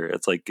time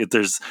periods. Like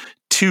there's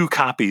two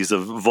copies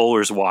of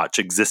Voller's watch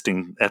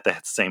existing at the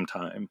same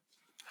time.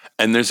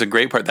 And there's a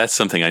great part. That's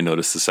something I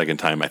noticed the second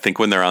time. I think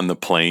when they're on the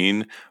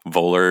plane,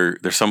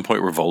 there's some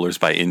point where Voller's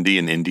by Indy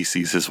and Indy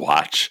sees his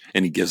watch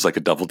and he gives like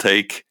a double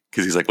take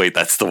because he's like, wait,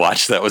 that's the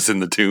watch that was in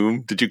the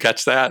tomb. Did you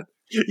catch that?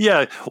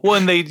 Yeah. Well,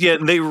 and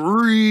they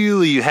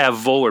really have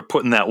Voller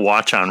putting that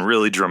watch on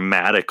really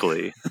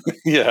dramatically.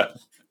 Yeah.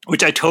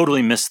 Which I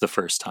totally missed the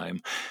first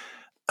time.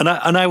 And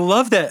I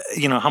love that,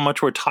 how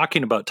much we're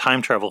talking about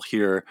time travel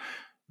here,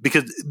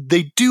 because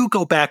they do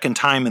go back in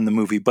time in the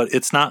movie, but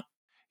it's not,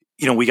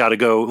 we got to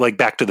go like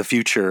Back to the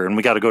Future, and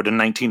we got to go to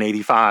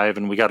 1985,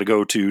 and we got to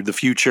go to the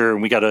future,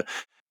 and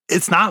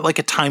it's not like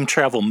a time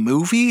travel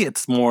movie.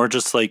 It's more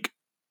just like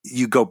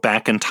you go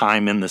back in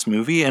time in this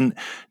movie. And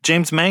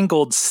James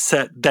Mangold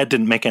said, that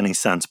didn't make any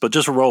sense, but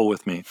just roll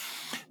with me.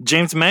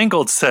 James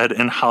Mangold said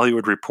in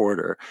Hollywood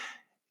Reporter,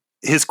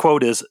 his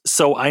quote is,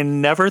 "So I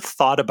never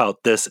thought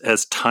about this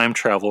as time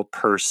travel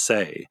per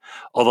se,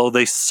 although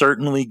they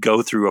certainly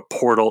go through a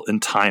portal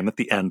in time at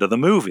the end of the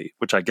movie,"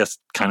 which I guess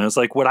kind of is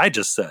like what I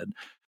just said.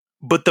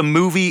 But the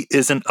movie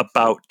isn't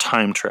about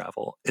time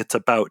travel. It's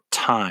about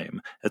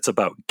time. It's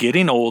about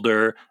getting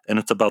older, and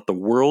it's about the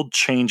world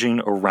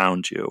changing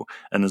around you.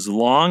 And as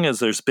long as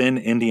there's been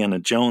Indiana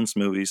Jones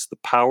movies, the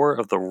power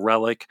of the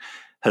relic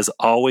has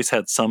always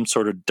had some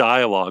sort of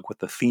dialogue with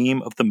the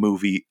theme of the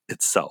movie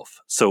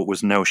itself. So it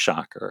was no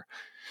shocker.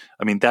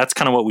 I mean, that's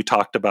kind of what we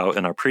talked about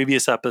in our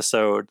previous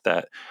episode,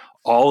 that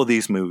all of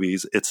these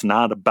movies, it's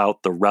not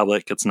about the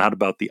relic. It's not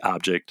about the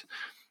object.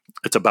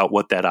 It's about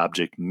what that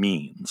object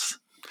means.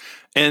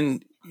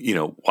 And, you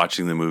know,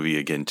 watching the movie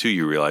again, too,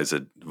 you realize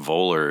that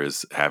Voller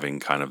is having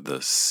kind of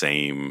the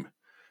same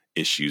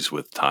issues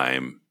with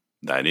time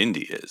that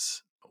Indy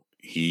is.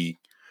 He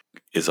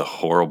is a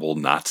horrible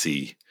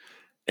Nazi,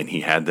 and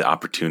he had the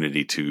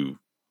opportunity to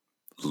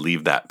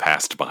leave that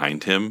past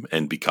behind him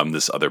and become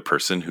this other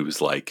person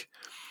who's like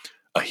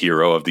a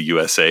hero of the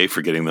USA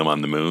for getting them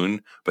on the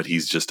moon. But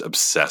he's just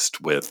obsessed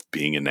with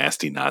being a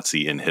nasty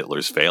Nazi and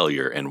Hitler's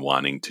failure and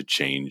wanting to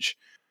change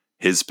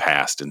his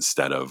past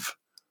instead of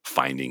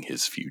finding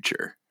his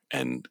future.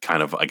 And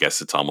kind of, I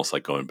guess it's almost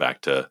like going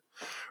back to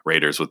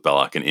Raiders with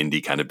Belloc and Indy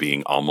kind of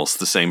being almost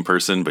the same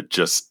person, but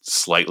just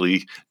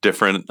slightly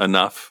different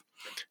enough.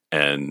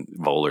 And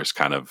Voller's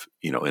kind of,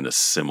 you know, in a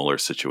similar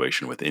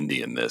situation with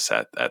Indy in this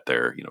at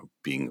their, you know,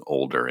 being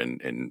older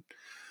and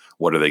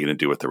what are they going to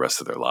do with the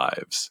rest of their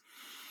lives?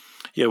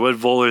 Yeah, what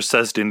Voller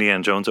says to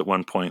Indiana Jones at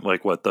one point,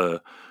 like what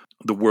the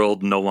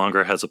world no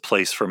longer has a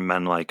place for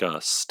men like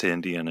us, to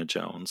Indiana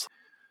Jones.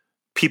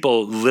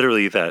 People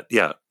literally that,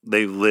 yeah,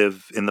 they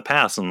live in the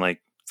past. And like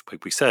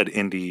we said,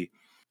 Indy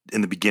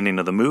in the beginning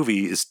of the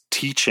movie is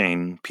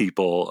teaching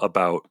people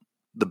about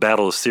the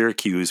Battle of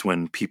Syracuse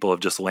when people have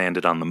just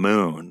landed on the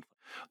moon.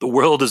 The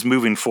world is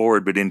moving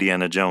forward, but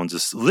Indiana Jones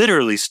is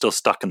literally still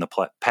stuck in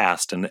the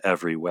past in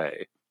every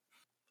way.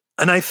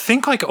 And I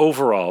think like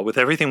overall, with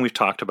everything we've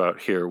talked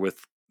about here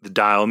with the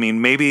dial, I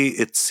mean, maybe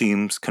it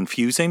seems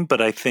confusing,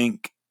 but I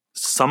think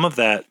some of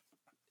that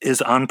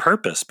is on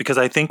purpose, because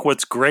I think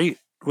what's great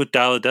with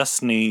Dial of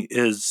Destiny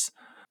is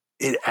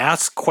it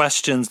asks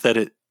questions that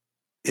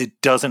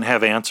it doesn't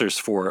have answers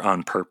for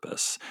on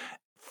purpose,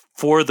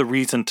 for the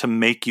reason to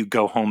make you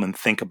go home and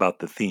think about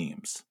the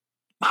themes.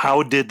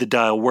 How did the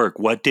dial work?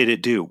 What did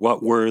it do?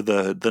 What were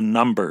the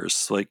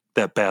numbers like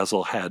that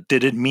Basil had?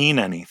 Did it mean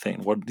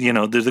anything? What, you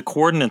know, did the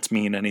coordinates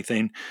mean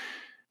anything?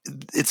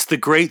 It's the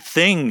great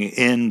thing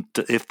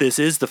if this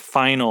is the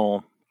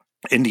final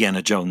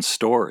Indiana Jones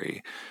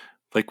story.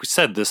 Like we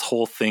said, this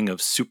whole thing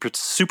of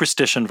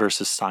superstition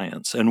versus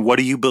science. And what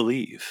do you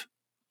believe?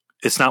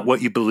 It's not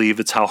what you believe,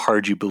 it's how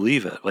hard you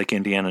believe it, like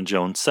Indiana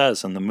Jones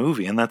says in the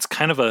movie. And that's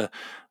kind of a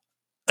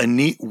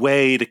neat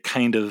way to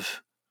kind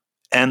of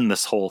end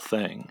this whole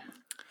thing.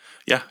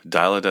 Yeah,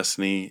 Dial of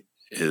Destiny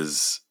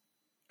is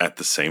at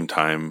the same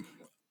time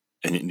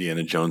an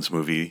Indiana Jones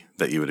movie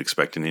that you would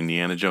expect an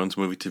Indiana Jones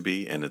movie to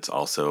be. And it's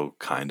also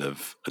kind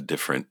of a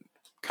different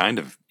kind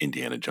of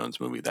Indiana Jones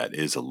movie that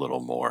is a little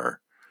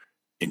more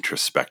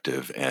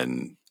introspective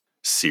and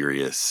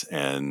serious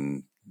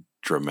and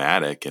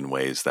dramatic in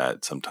ways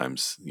that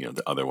sometimes, you know,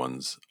 the other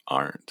ones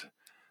aren't.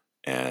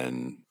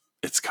 And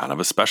it's kind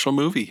of a special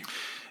movie.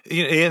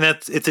 And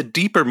it's a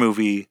deeper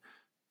movie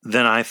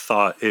than I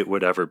thought it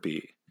would ever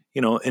be.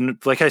 You know, and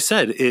like I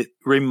said, it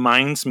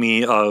reminds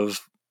me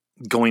of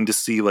going to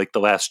see like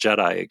The Last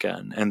Jedi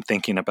again and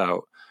thinking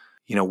about,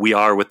 you know, we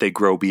are what they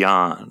grow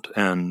beyond.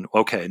 And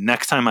okay,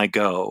 next time I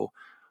go,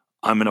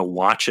 I'm going to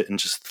watch it and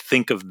just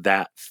think of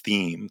that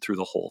theme through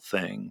the whole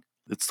thing.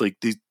 It's like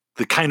the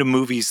kind of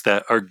movies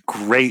that are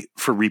great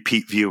for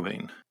repeat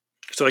viewing.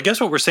 So I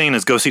guess what we're saying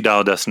is go see Dial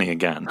of Destiny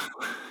again.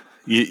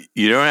 You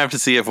don't have to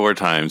see it 4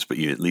 times, but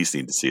you at least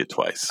need to see it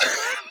twice.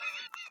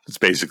 That's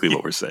basically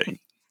what we're saying.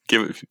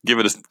 Give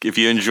it if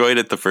you enjoyed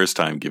it the first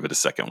time, give it a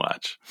second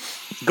watch.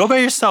 Go by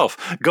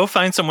yourself. Go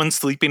find someone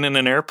sleeping in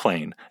an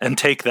airplane and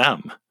take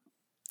them.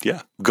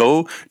 Yeah.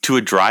 Go to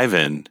a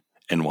drive-in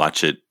and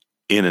watch it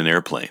in an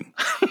airplane.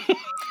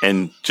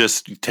 And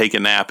just take a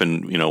nap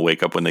and, you know,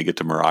 wake up when they get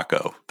to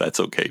Morocco. That's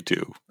okay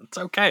too. It's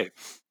okay.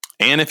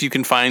 And if you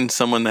can find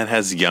someone that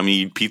has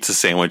yummy pizza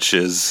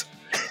sandwiches,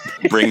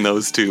 bring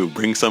those too.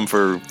 Bring some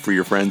for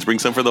your friends. Bring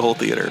some for the whole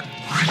theater.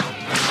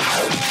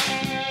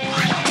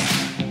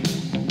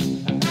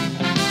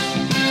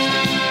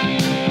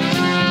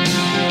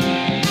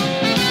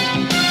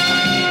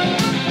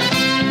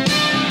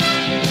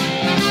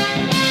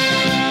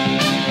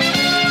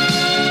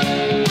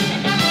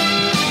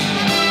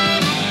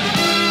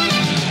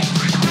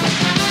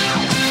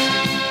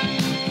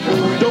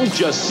 Don't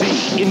just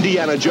see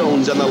Indiana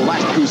Jones and the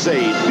Last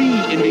Crusade.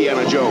 Be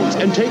Indiana Jones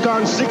and take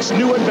on 6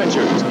 new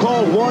adventures.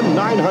 Call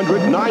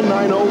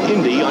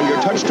 1-900-990-INDY on your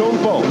touch-tone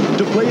phone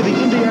to play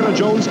the Indiana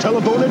Jones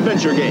telephone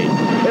adventure game.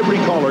 Every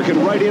caller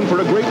can write in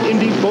for a great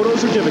Indy photo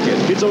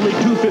certificate. It's only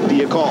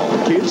 $2.50 a call.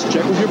 Kids,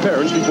 check with your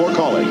parents before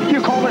calling.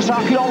 You call this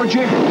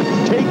archaeology?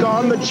 Take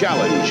on the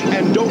challenge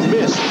and don't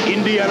miss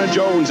Indiana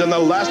Jones and the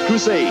Last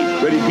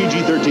Crusade. Rated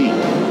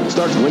PG-13.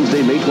 Starts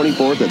Wednesday, May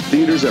 24th at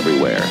theaters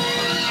everywhere.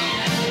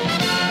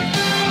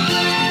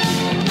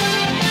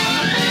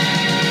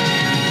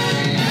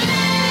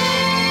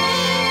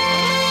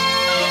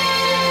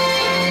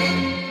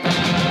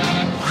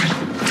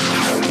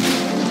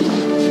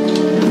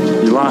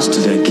 lost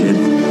today, kid.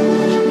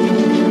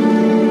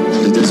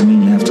 It doesn't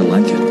mean you have to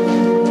like it.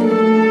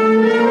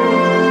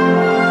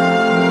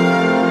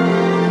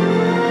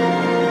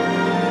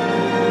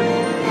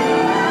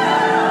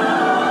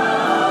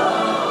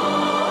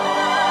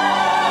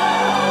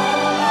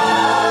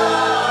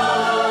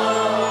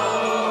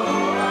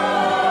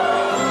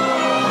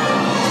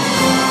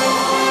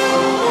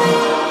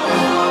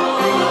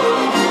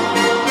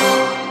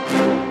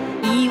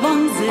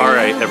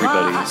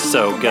 Everybody,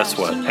 so guess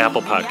what?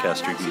 Apple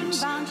Podcast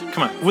reviews.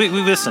 Come on, we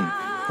listen.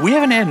 We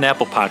haven't had an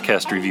Apple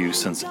Podcast review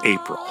since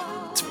April.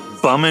 It's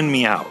bumming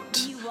me out.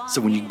 So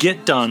when you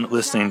get done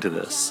listening to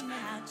this,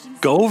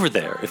 go over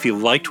there. If you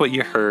liked what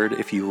you heard,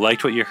 in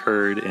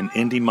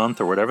Indie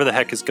Month or whatever the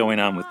heck is going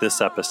on with this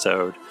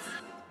episode,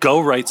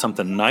 go write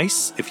something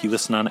nice. If you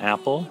listen on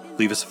Apple,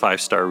 leave us a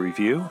 5-star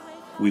review.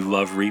 We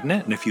love reading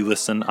it. And if you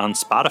listen on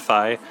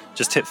Spotify,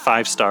 just hit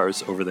 5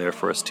 stars over there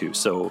for us too.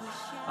 So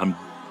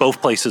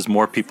both places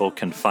more people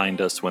can find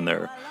us when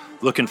they're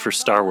looking for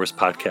Star Wars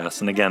podcasts.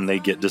 And again, they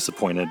get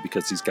disappointed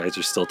because these guys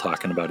are still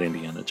talking about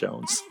Indiana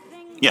Jones.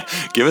 Yeah,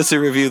 give us a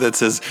review that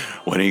says,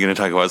 when are you going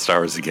to talk about Star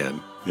Wars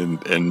again?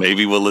 And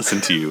maybe we'll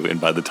listen to you. And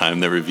by the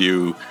time the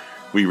review,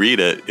 we read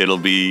it, we'll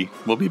be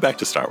back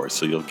to Star Wars,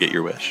 so you'll get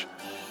your wish.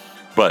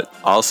 But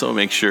also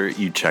make sure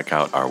you check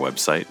out our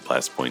website,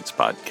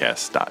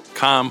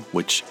 blastpointspodcast.com,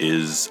 which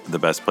is the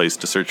best place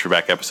to search for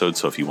back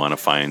episodes. So if you want to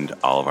find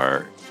all of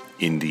our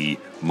Indie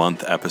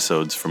Month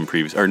episodes from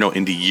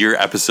Indie Year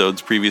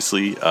episodes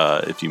previously,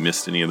 if you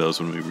missed any of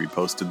those when we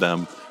reposted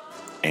them.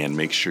 And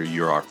make sure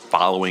you are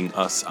following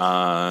us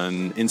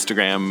on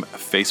Instagram,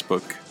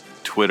 Facebook,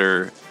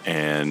 Twitter,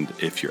 and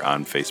if you're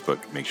on Facebook,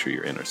 make sure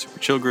you're in our Super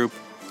Chill group.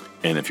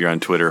 And if you're on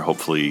Twitter,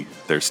 hopefully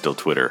there's still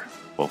Twitter.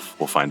 We'll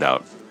find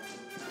out.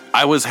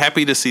 I was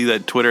happy to see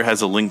that Twitter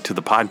has a link to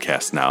the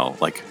podcast now,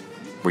 like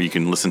where you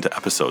can listen to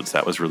episodes.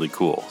 That was really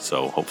cool.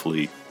 So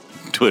hopefully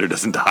Twitter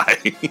doesn't die.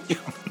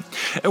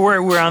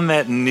 We're on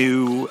that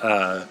new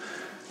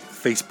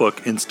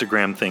Facebook,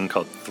 Instagram thing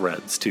called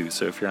Threads too.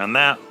 So if you're on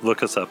that,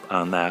 look us up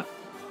on that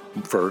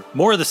for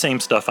more of the same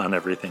stuff on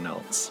everything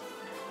else.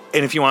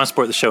 And if you want to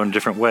support the show in a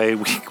different way,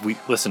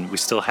 we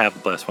still have the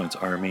Blast Points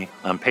Army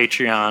on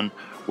Patreon,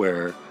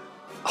 where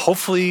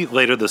hopefully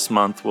later this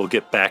month we'll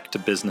get back to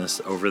business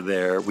over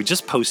there. We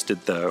just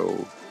posted,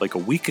 though, like a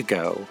week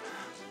ago,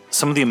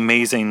 some of the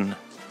amazing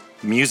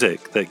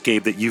music that,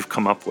 Gabe, that you've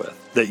come up with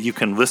that you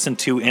can listen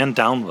to and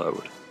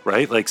download,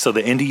 right? Like, so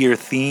the Indie Year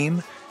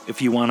theme, if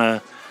you want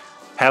to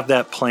have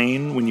that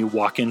playing when you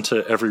walk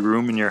into every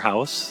room in your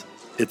house,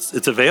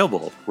 it's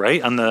available,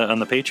 right, on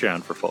the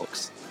Patreon for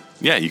folks.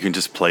 Yeah, you can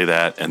just play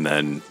that and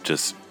then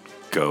just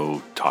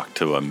go talk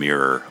to a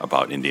mirror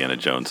about Indiana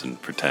Jones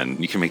and pretend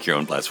you can make your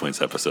own Blast Points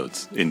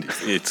episodes.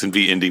 It's going to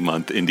be Indie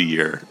Month, Indie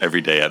Year,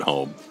 every day at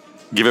home.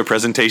 Give a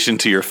presentation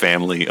to your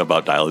family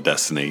about Dial of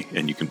Destiny,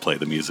 and you can play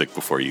the music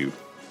before you,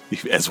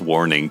 as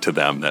warning to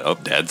them that, oh,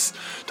 Dad's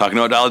talking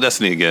about Dial of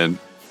Destiny again.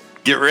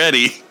 Get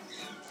ready.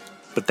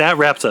 But that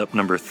wraps up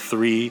number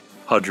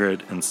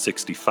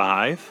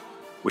 365,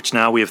 which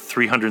now we have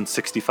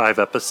 365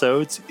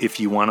 episodes. If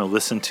you want to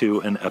listen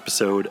to an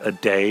episode a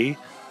day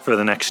for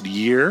the next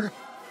year,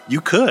 you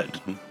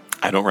could.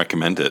 I don't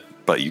recommend it,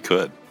 but you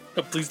could.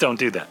 No, please don't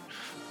do that.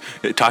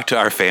 Talk to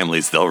our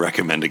families. They'll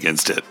recommend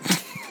against it.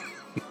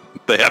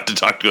 They have to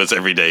talk to us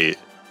every day,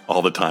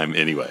 all the time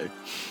anyway.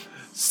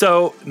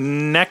 So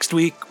next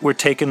week, we're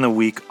taking the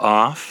week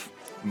off,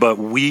 but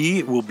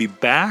we will be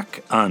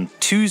back on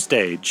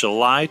Tuesday,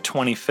 July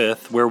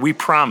 25th, where we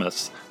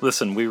promise,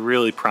 listen, we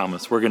really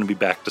promise we're going to be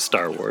back to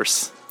Star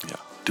Wars. Yeah.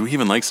 Do we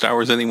even like Star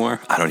Wars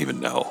anymore? I don't even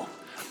know.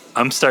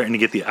 I'm starting to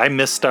get I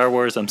miss Star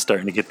Wars. I'm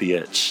starting to get the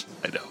itch.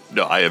 I know.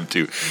 No, I am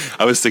too.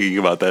 I was thinking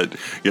about that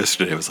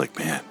yesterday. I was like,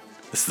 man,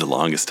 this is the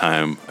longest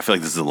time. I feel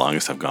like this is the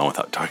longest I've gone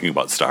without talking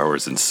about Star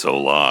Wars in so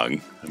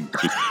long.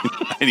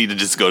 I need to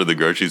just go to the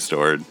grocery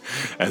store and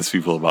ask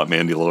people about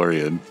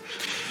Mandalorian.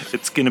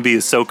 It's going to be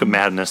Ahsoka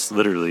madness,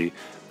 literally,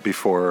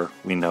 before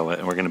we know it.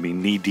 And we're going to be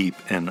knee deep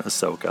in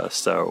Ahsoka.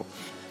 So,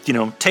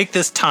 take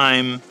this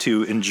time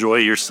to enjoy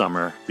your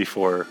summer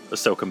before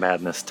Ahsoka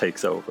madness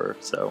takes over.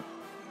 So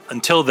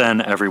until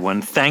then,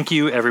 everyone, thank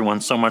you,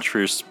 everyone, so much for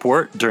your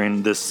support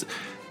during this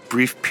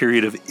brief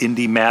period of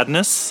indie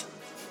madness.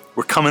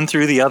 We're coming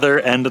through the other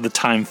end of the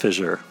time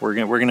fissure. We're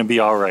gonna be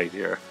all right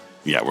here.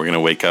 Yeah, we're gonna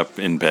wake up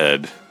in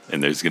bed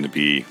and there's gonna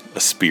be a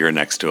spear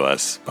next to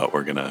us, but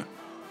we're gonna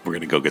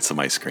go get some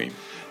ice cream.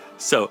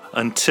 So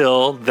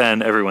until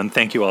then, everyone,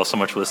 thank you all so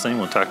much for listening.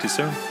 We'll talk to you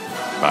soon.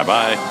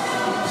 Bye-bye.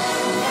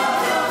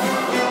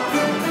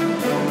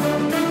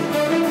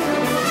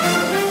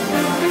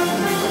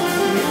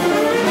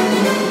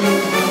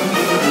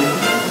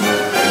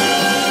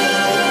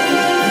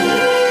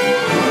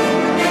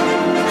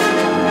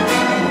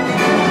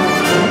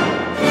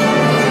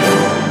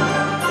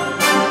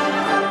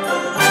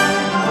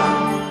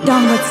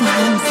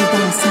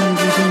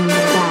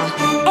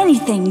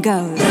 Anything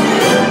goes.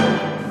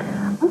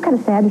 I'm kind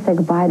of sad to say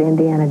goodbye to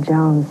Indiana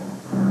Jones.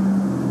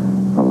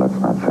 Well, let's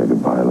not say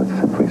goodbye. Let's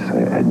simply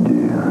say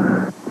adieu.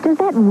 Does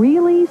that that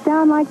really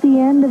sound like the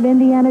end of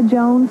Indiana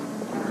Jones?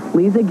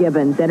 Lisa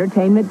Gibbons,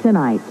 Entertainment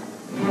Tonight.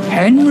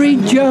 Henry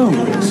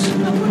Jones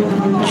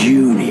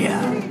Jr.